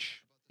Rehoboth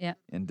Beach Yeah.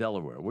 in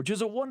Delaware, which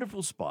is a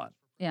wonderful spot.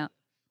 Yeah.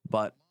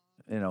 But,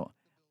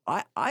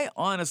 I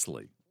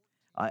honestly,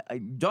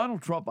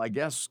 Donald Trump, I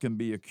guess, can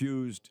be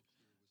accused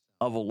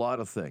of a lot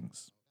of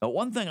things. But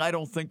one thing I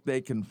don't think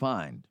they can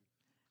find,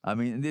 I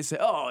mean, they say,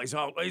 oh,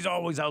 he's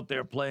always out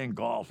there playing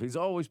golf. He's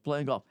always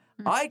playing golf.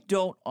 I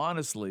don't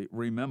honestly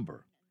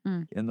remember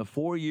in the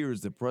 4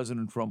 years that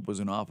President Trump was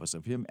in office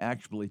of him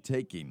actually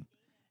taking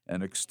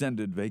an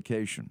extended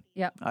vacation.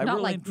 Yeah. I Not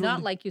really like and truly-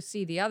 not like you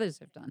see the others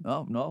have done.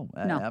 Oh no,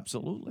 No.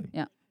 absolutely.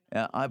 Yeah.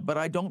 But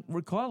I don't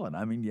recall it.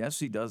 I mean, yes,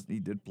 he does. He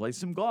did play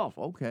some golf.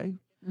 Okay.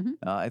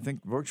 I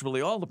think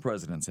virtually all the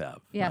presidents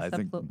have. Yes, I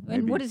think absolutely.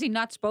 And what is he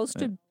not supposed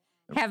to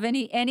have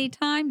any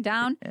time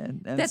down?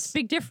 And That's a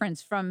big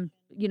difference from,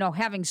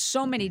 having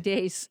so many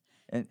days.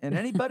 And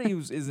anybody who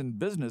is in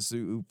business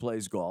who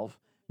plays golf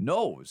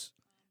knows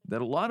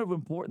that a lot of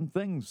important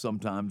things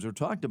sometimes are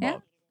talked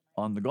about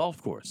on the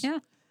golf course. Yeah.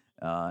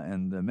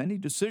 And many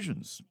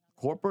decisions,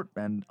 corporate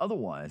and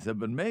otherwise, have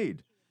been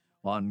made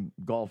on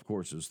golf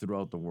courses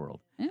throughout the world.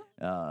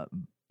 Yeah.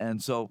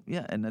 And so,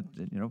 and that,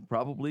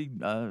 probably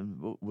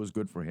was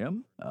good for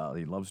him.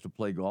 He loves to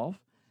play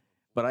golf.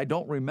 But I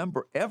don't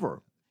remember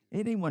ever,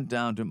 and he went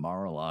down to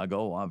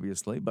Mar-a-Lago,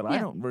 obviously, but I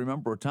don't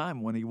remember a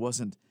time when he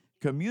wasn't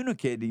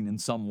communicating in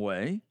some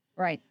way,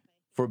 Right.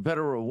 for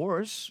better or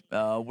worse,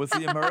 with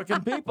the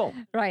American people.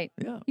 Right.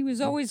 Yeah. He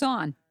was always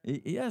on.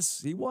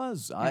 Yes, he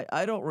was.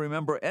 I don't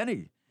remember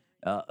any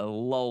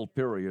lull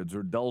periods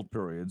or dull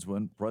periods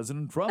when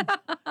President Trump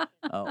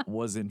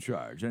was in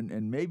charge.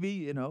 And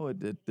maybe, it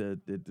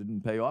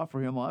didn't pay off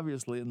for him,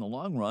 obviously, in the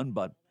long run.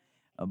 But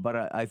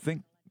I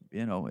think,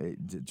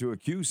 to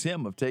accuse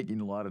him of taking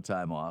a lot of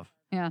time off,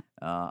 Yeah.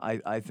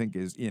 I think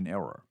is in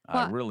error.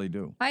 Well, I really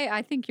do.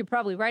 I think you're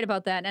probably right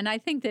about that. And I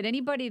think that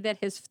anybody that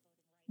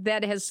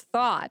has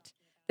thought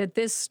that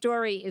this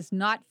story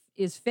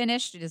is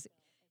finished,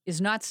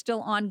 is not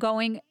still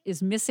ongoing,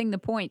 is missing the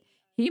point.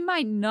 He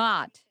might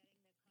not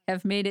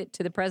have made it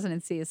to the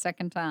presidency a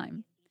second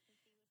time,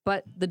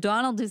 but the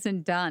Donald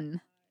isn't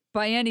done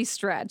by any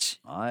stretch.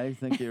 I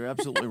think you're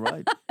absolutely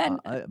right.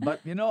 But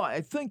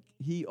I think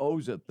he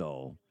owes it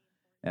though.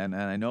 And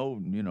I know,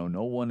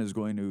 no one is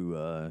going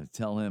to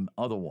tell him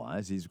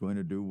otherwise. He's going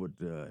to do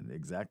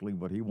exactly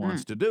what he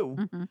wants to do.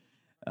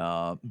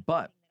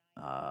 But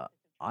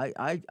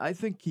I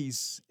think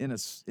he's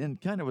in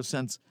kind of a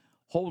sense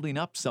holding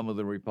up some of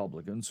the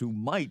Republicans who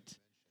might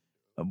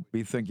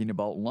be thinking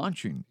about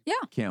launching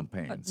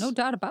campaigns. No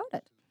doubt about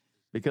it.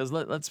 Because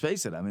let's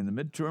face it, I mean,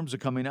 the midterms are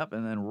coming up,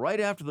 and then right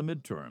after the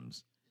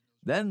midterms,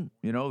 then,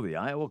 the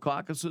Iowa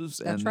caucuses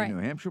and That's the right. New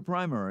Hampshire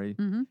primary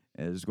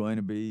is going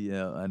to be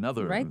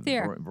another Right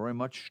there. very, very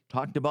much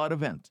talked about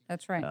event.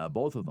 That's right.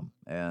 Both of them.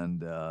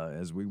 And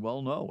as we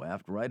well know,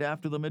 right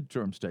after the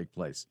midterms take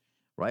place,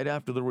 right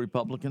after the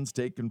Republicans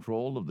take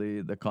control of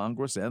the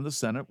Congress and the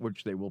Senate,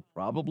 which they will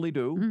probably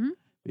do,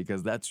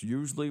 because that's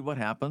usually what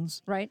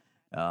happens. Right.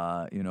 In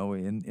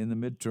the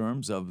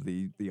midterms of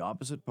the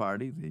opposite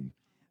party,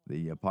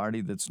 the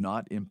party that's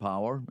not in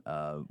power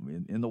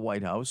in the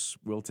White House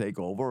will take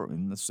over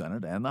in the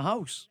Senate and the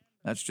House.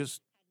 That's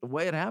just the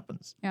way it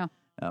happens, Yeah.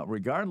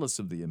 regardless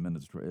of the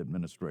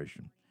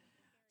administration.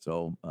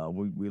 So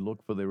we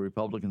look for the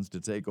Republicans to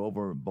take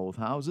over both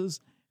houses,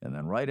 and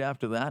then right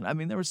after that, I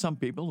mean, there are some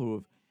people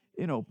who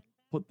have,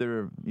 put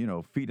their,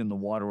 feet in the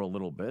water a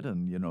little bit,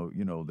 and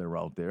they're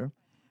out there.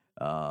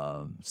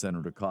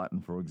 Senator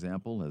Cotton, for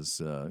example,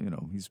 has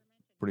he's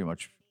pretty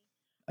much,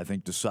 I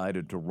think,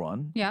 decided to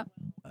run. Yeah.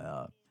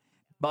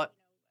 But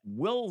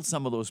will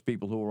some of those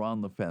people who are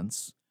on the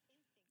fence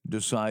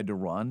decide to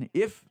run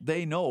if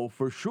they know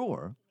for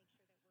sure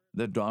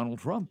that Donald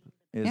Trump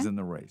is in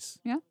the race?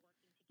 Yeah.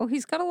 Well,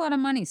 he's got a lot of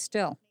money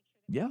still.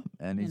 Yeah,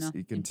 and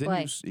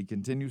he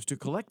continues to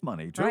collect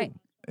money too. Right.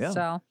 Yeah.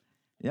 So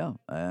Yeah,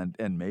 and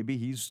maybe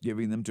he's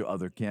giving them to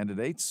other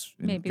candidates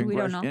in, Maybe, we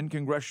don't know. in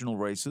congressional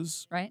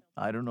races. right.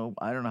 I don't know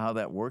how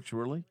that works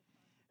really,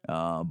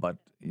 but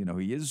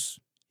he is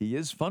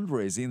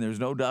fundraising. There's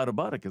no doubt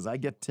about it because I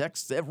get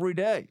texts every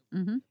day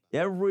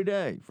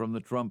from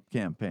the Trump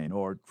campaign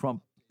or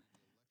Trump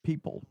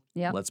people.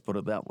 Yep. Let's put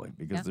it that way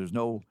because Yep. there's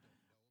no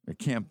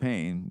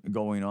campaign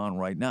going on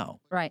right now.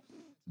 Right.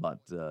 But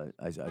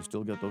I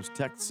still get those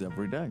texts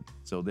every day.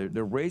 So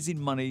they're raising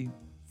money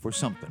for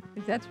something.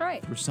 That's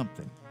right. For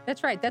something.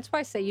 That's right. That's why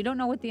I say you don't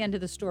know what the end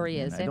of the story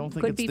is. I don't It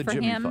think could it's be the for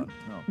Jimmy him. Fund.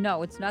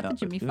 No, it's not the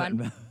Jimmy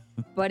Fund. It's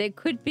But it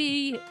could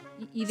be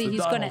either the he's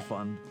Donald going to.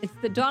 Fund. It's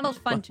the Donald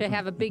Fund to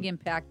have a big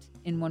impact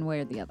in one way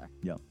or the other.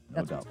 Yeah, no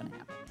That's doubt. what's going to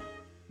happen.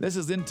 This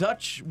is In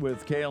Touch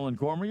with Kale and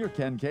Cormier.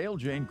 Ken Kale,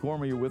 Jane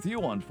Cormier with you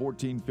on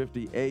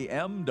 1450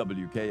 AM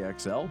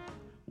WKXL,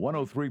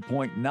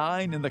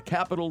 103.9 in the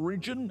Capital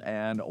Region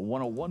and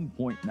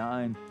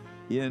 101.9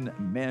 in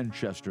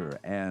Manchester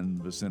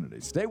and vicinity.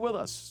 Stay with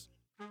us.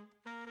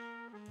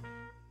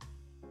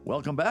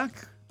 Welcome back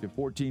to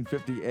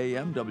 1450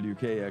 AM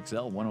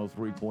WKXL,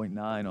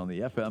 103.9 on the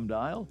FM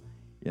dial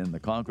in the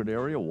Concord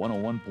area,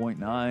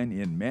 101.9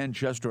 in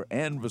Manchester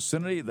and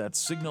vicinity. That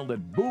signal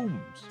that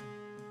booms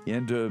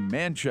into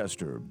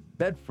Manchester,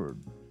 Bedford,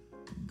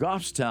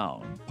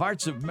 Goffstown,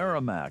 parts of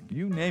Merrimack,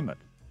 you name it.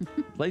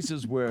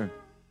 Places where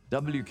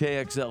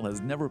WKXL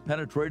has never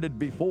penetrated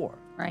before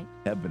Right.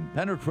 have been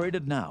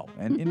penetrated now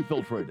and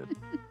infiltrated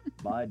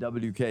by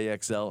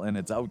WKXL and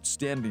its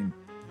outstanding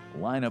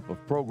lineup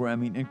of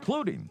programming,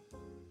 including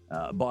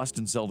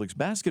Boston Celtics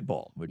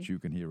basketball, which you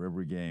can hear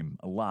every game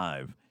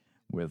live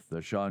with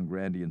Sean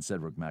Grandy and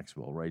Cedric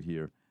Maxwell right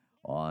here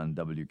on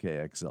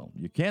WKXL.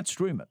 You can't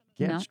stream it.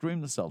 Can't No.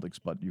 stream the Celtics,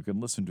 but you can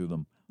listen to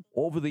them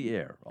over the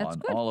air That's on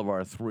good. all of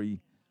our 3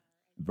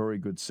 very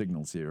good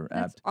signals here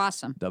That's at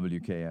awesome.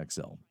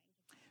 WKXL.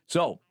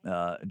 So,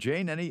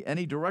 Jane,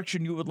 any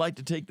direction you would like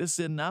to take this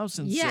in now?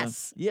 Since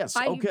Yes. yes,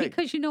 I, okay.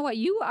 Because you know what?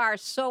 You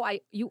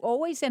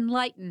always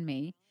enlighten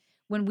me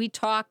when we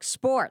talk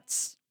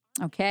sports,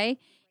 okay?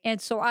 And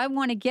so I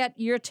want to get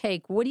your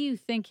take. What do you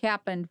think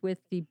happened with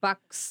the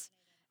Bucks,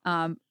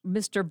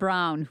 Mr.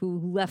 Brown, who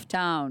left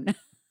town?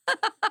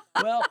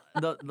 Well,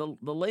 the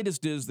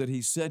latest is that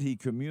he said he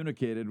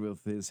communicated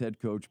with his head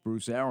coach,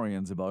 Bruce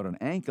Arians, about an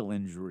ankle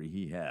injury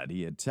he had.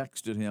 He had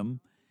texted him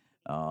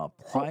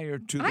prior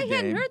to the I game.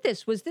 hadn't heard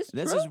this. Was this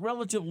This true? is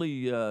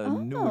relatively new Oh,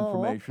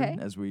 information okay.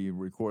 as we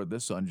record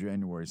this on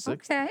January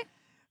 6th. Okay.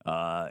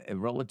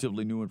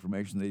 Relatively new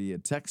information that he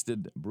had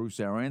texted Bruce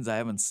Arians. I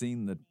haven't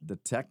seen the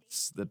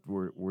texts that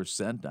were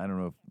sent. I don't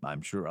know if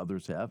I'm sure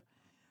others have.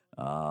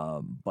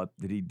 But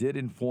that he did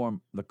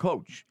inform the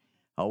coach.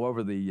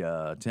 However,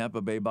 the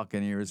Tampa Bay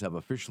Buccaneers have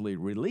officially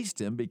released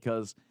him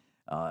because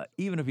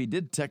even if he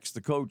did text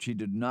the coach, he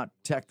did not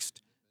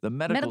text the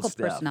medical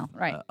staff personnel,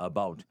 right.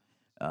 about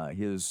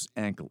his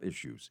ankle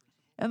issues.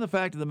 And the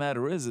fact of the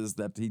matter is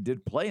that he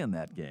did play in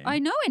that game. I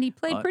know, and he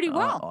played pretty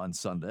well. On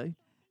Sunday.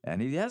 And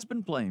he has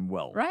been playing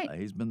well. Right.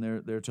 He's been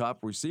their top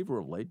receiver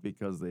of late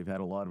because they've had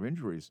a lot of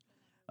injuries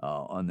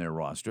on their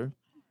roster.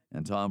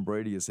 And Tom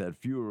Brady has had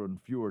fewer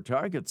and fewer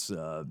targets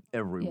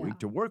every Yeah. week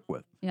to work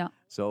with. Yeah.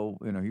 So,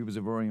 he was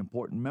a very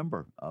important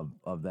member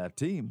of that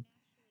team.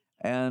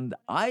 And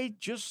I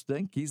just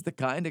think he's the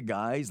kind of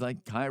guy, he's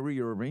like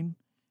Kyrie Irving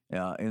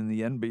in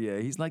the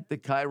NBA. He's like the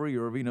Kyrie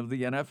Irving of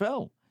the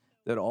NFL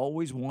that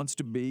always wants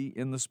to be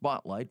in the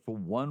spotlight for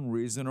one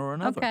reason or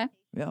another. Okay.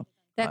 Yeah.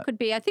 That could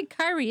be. I think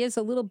Kyrie is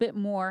a little bit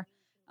more.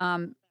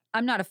 I'm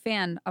not a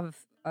fan of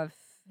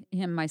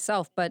him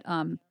myself, but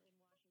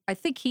I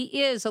think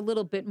he is a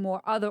little bit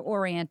more other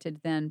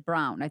oriented than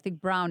Brown. I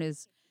think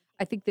there's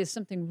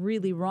something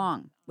really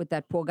wrong with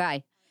that poor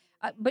guy.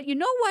 But you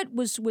know what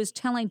was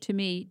telling to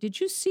me? Did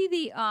you see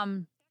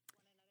the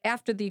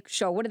after the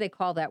show? What do they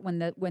call that when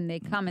they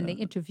come and they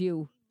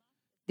interview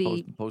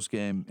the Post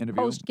game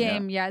interview. post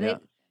game? Yeah,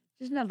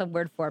 there's another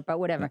word for it, but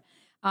whatever.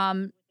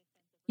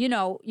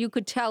 You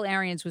could tell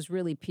Arians was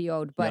really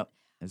PO'd, but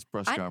his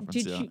press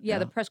conference.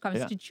 the press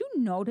conference. Yeah. Did you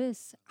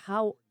notice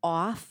how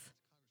off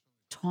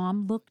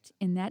Tom looked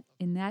in that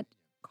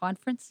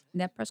conference, in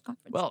that press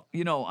conference? Well,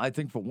 I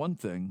think for one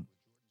thing,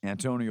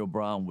 Antonio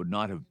Brown would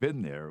not have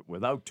been there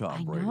without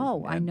Tom Brady.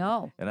 I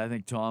know. And I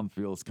think Tom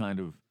feels kind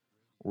of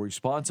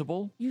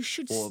responsible You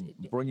should. for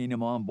bringing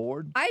him on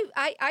board.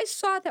 I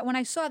saw that. When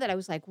I saw that, I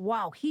was like,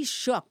 wow, he's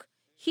shook.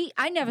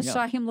 I never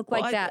saw him look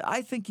like that.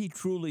 I think he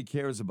truly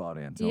cares about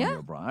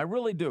Antonio Brown. I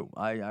really do.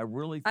 I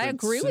really think I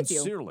agree with you.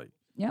 sincerely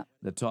Yeah.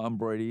 that Tom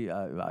Brady,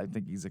 I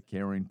think he's a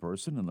caring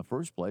person in the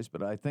first place,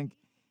 but I think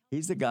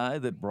he's the guy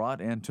that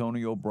brought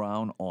Antonio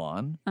Brown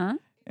on. Huh?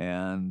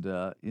 And,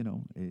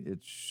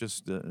 it's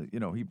just,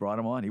 he brought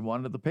him on. He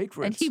wanted the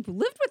Patriots. And he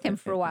lived with him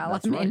for a while.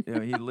 That's right.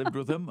 He lived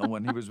with him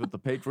when he was with the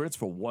Patriots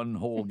for one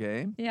whole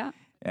game. Yeah.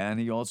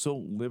 And he also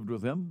lived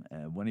with him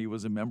when he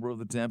was a member of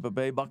the Tampa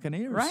Bay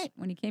Buccaneers. Right,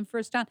 when he came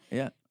first down.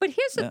 Yeah. But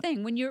here's the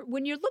thing: when you're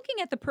looking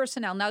at the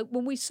personnel now,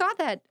 when we saw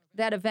that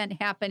event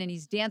happen, and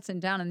he's dancing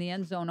down in the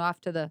end zone off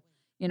to the,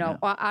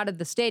 out of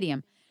the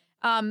stadium,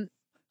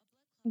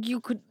 you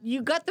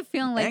got the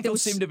feeling like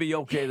Ankles seemed to be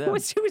okay then.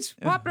 He was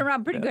flopping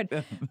around pretty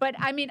good. But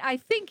I mean, I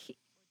think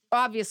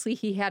obviously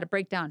he had a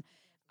breakdown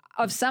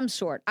of some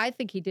sort. I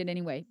think he did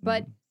anyway.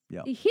 But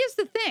here's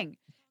the thing: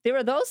 there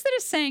are those that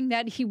are saying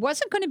that he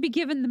wasn't going to be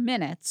given the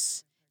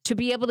minutes to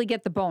be able to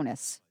get the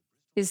bonus.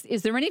 Is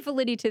there any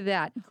validity to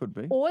that? Could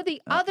be. Or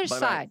the other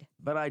side.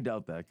 But I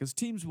doubt that because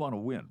teams want to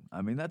win.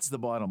 I mean, that's the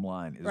bottom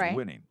line is Right.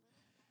 winning.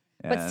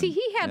 But see,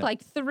 he had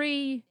like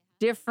 3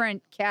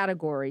 different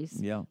categories.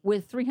 Yeah.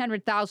 With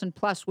 300,000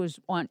 plus was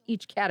on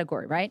each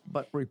category, right?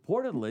 But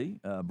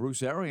reportedly,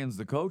 Bruce Arians,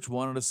 the coach,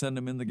 wanted to send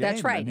him in the game.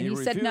 That's right, and he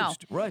refused. said no.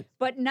 Right.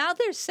 But now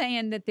they're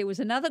saying that there was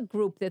another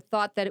group that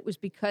thought that it was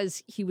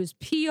because he was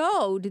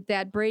PO'd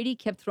that Brady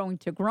kept throwing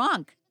to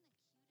Gronk.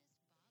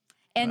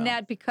 And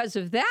that because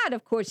of that,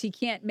 of course, he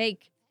can't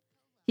make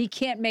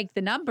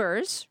the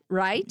numbers,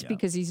 right? Yeah.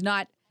 Because he's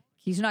not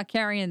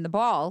carrying the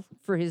ball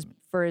for his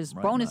Right,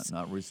 bonus.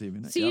 Not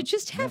receiving it. So you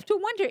just have to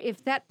wonder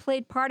if that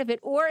played part of it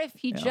or if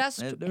he just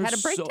There's had a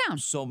breakdown.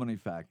 So many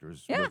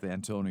factors Yeah. with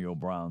Antonio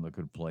Brown that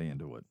could play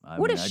into it. I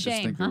What a just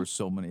shame, think there huh? were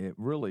so many. It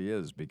really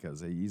is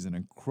because he's an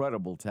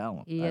incredible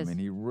talent. He I is. mean,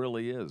 he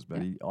really is.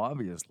 But he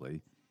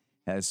obviously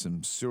has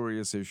some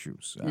serious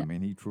issues. I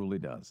mean, he truly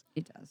does.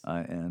 He does.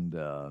 And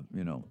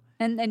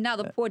And now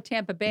the poor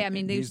Tampa Bay, I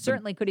mean, they he's been-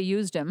 certainly could have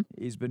used him.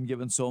 he's been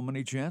given so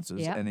many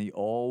chances, Yeah. and he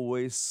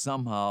always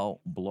somehow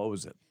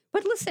blows it.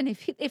 But listen,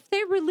 if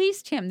they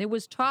released him, there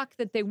was talk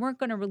that they weren't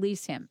going to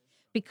release him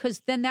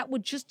because then that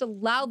would just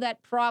allow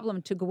that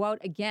problem to go out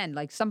again.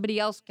 Like somebody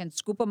else can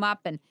scoop him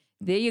up and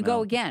there you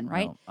go again,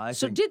 right? no, I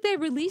So think- did they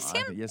release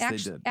him? Yes, Actu-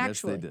 they did.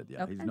 Actually. Yes, they did.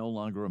 Yeah, Okay. he's no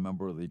longer a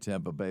member of the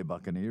Tampa Bay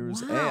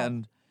Buccaneers, Wow.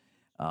 and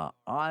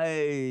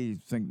I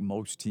think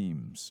most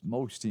teams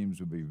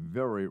would be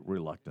very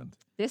reluctant.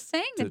 They're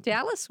saying that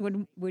Dallas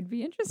would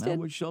be interested. Well,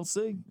 we shall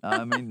see.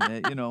 I mean, I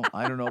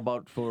don't know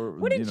about for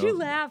Wouldn't you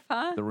laugh,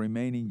 huh? the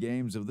remaining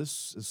games of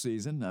this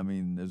season. I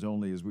mean, there's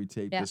only as we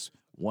tape this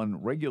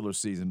one regular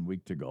season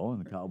week to go,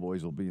 and the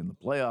Cowboys will be in the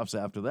playoffs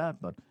after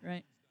that. But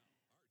right.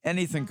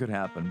 Anything could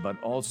happen,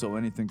 but also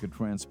anything could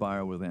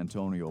transpire with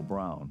Antonio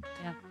Brown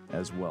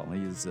as well.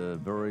 He is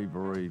very,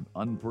 very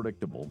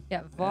unpredictable.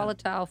 Yeah,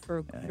 volatile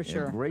for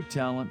sure. Great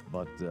talent,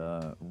 but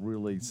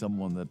really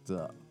someone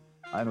that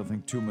I don't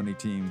think too many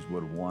teams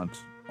would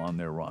want on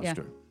their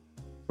roster.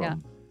 Yeah,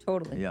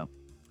 totally. Yeah,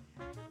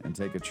 and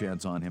take a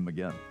chance on him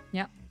again.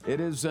 Yeah.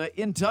 It is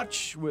In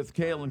Touch with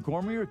Kale and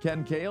Cormier.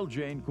 Ken Kale,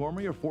 Jane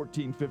Cormier,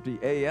 1450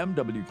 AM,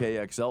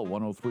 WKXL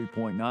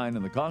 103.9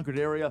 in the Concord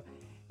area.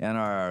 And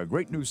our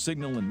great new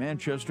signal in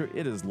Manchester,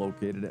 it is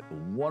located at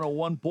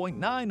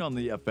 101.9 on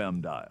the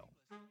FM dial.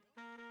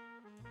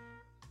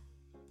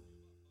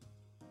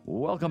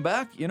 Welcome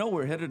back.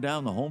 We're headed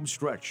down the home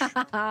stretch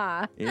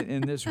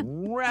in this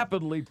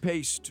rapidly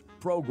paced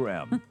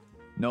program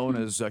known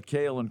as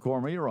Kale and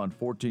Cormier on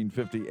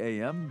 1450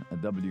 AM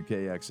at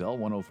WKXL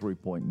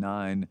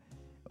 103.9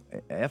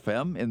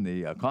 FM in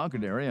the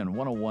Concord area and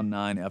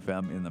 101.9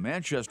 FM in the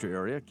Manchester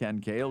area.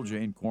 Ken Kale,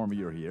 Jane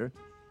Cormier here.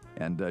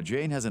 And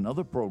Jane has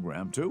another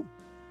program, too,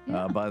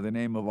 by the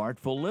name of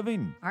Artful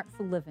Living.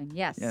 Artful Living,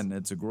 yes. And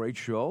it's a great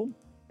show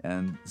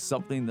and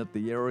something that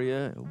the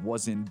area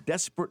was in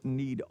desperate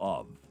need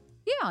of.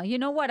 Yeah, you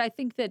know what? I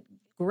think that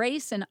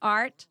grace and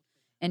art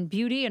and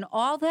beauty and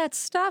all that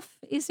stuff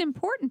is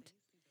important.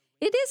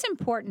 It is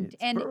important.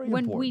 It's and very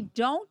when important. we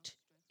don't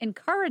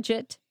encourage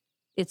it,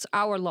 it's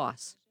our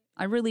loss.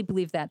 I really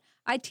believe that.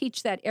 I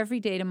teach that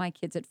every day to my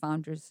kids at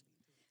Founders.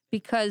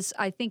 Because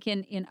I think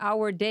in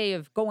our day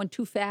of going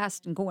too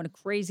fast and going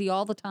crazy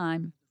all the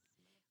time,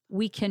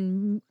 we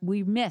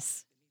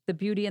miss the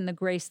beauty and the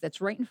grace that's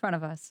right in front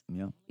of us.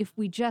 Yeah. If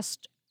we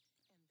just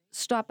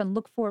stop and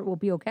look for it, we'll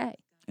be okay.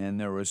 And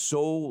there is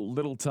so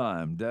little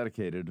time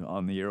dedicated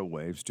on the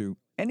airwaves to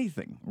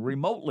anything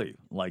remotely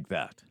like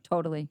that.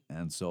 Totally.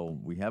 And so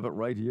we have it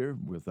right here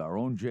with our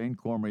own Jane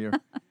Cormier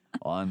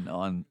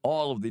on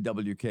all of the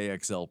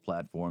WKXL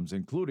platforms,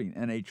 including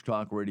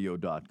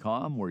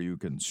NHTalkRadio.com, where you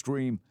can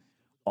stream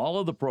all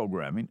of the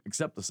programming,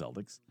 except the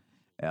Celtics.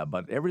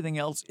 But everything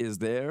else is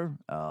there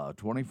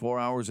 24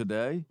 hours a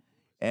day.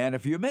 And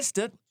if you missed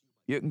it,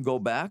 you can go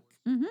back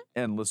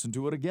and listen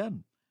to it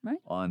again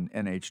on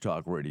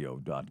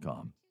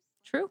NHTalkRadio.com.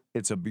 True.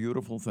 It's a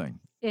beautiful thing.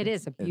 It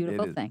is a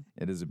beautiful thing.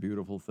 It is a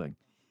beautiful thing.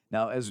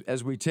 Now,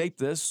 as we tape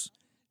this,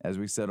 as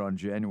we said on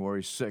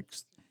January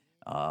 6th,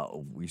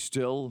 we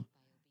still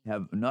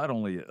have not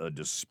only a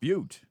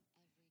dispute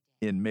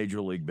in Major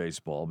League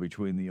Baseball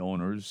between the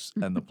owners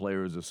and the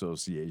Players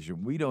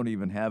Association. We don't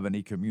even have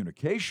any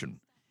communication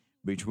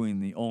between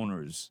the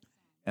owners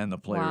and the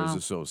Players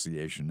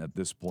Association at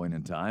this point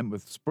in time,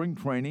 with spring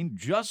training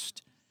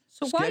just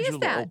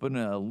scheduled to open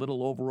a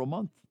little over a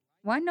month.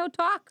 Why no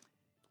talk?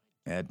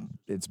 And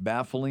it's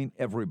baffling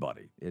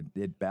everybody.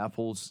 It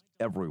baffles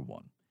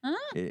everyone.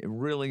 It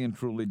really and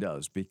truly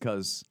does,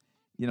 because,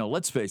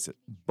 let's face it,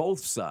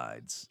 both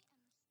sides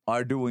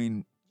are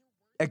doing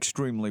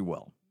extremely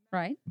well.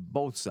 Right.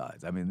 Both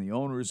sides. I mean, the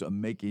owners are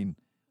making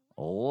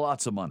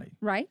lots of money.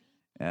 Right.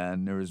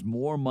 And there is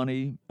more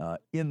money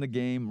in the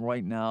game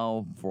right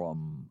now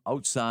from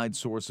outside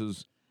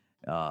sources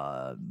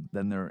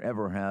than there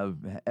ever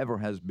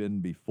has been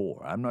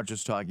before. I'm not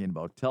just talking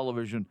about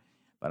television,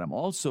 but I'm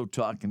also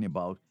talking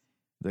about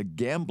the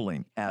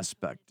gambling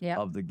aspect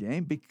of the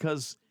game,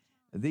 because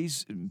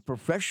these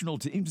professional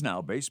teams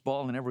now,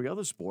 baseball and every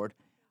other sport,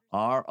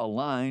 are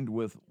aligned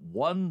with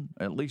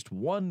at least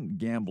one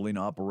gambling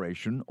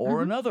operation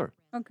or another.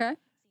 Okay.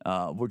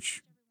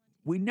 Which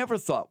we never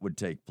thought would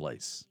take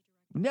place.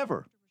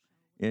 Never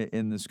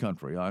in this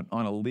country on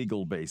a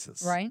legal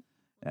basis. Right.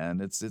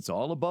 And it's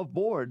all above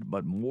board,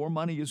 but more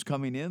money is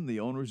coming in. The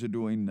owners are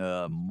doing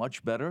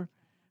much better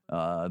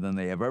than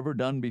they have ever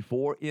done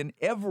before in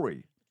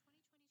every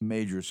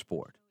major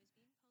sport.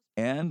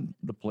 And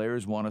the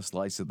players want a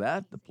slice of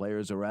that. The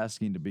players are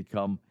asking to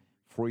become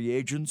free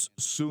agents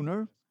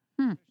sooner.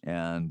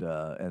 And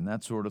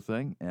that sort of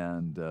thing.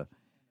 And,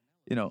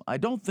 I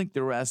don't think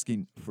they're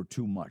asking for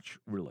too much,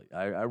 really.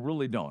 I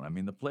really don't. I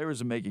mean, the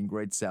players are making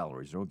great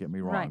salaries, don't get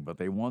me wrong, but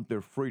they want their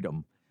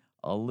freedom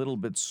a little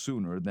bit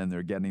sooner than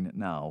they're getting it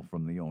now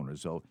from the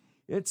owners. So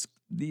it's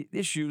the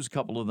issues, a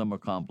couple of them are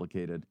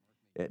complicated.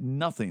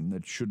 Nothing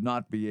that should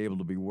not be able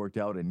to be worked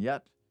out, and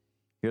yet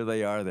here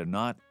they are. They're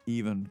not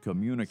even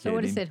communicating. So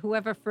what is it?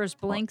 Whoever first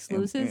blinks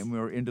loses? And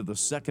we're into the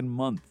second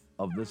month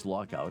of this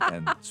lockout,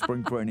 and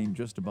spring training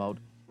just about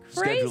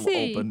scheduled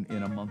Crazy. to open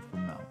in a month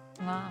from now.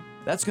 Wow.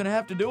 That's going to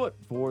have to do it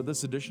for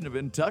this edition of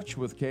In Touch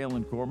with Kale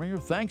and Cormier.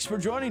 Thanks for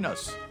joining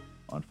us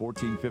on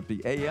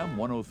 1450 AM,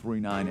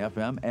 103.9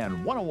 FM,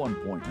 and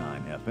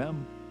 101.9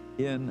 FM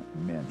in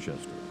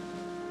Manchester.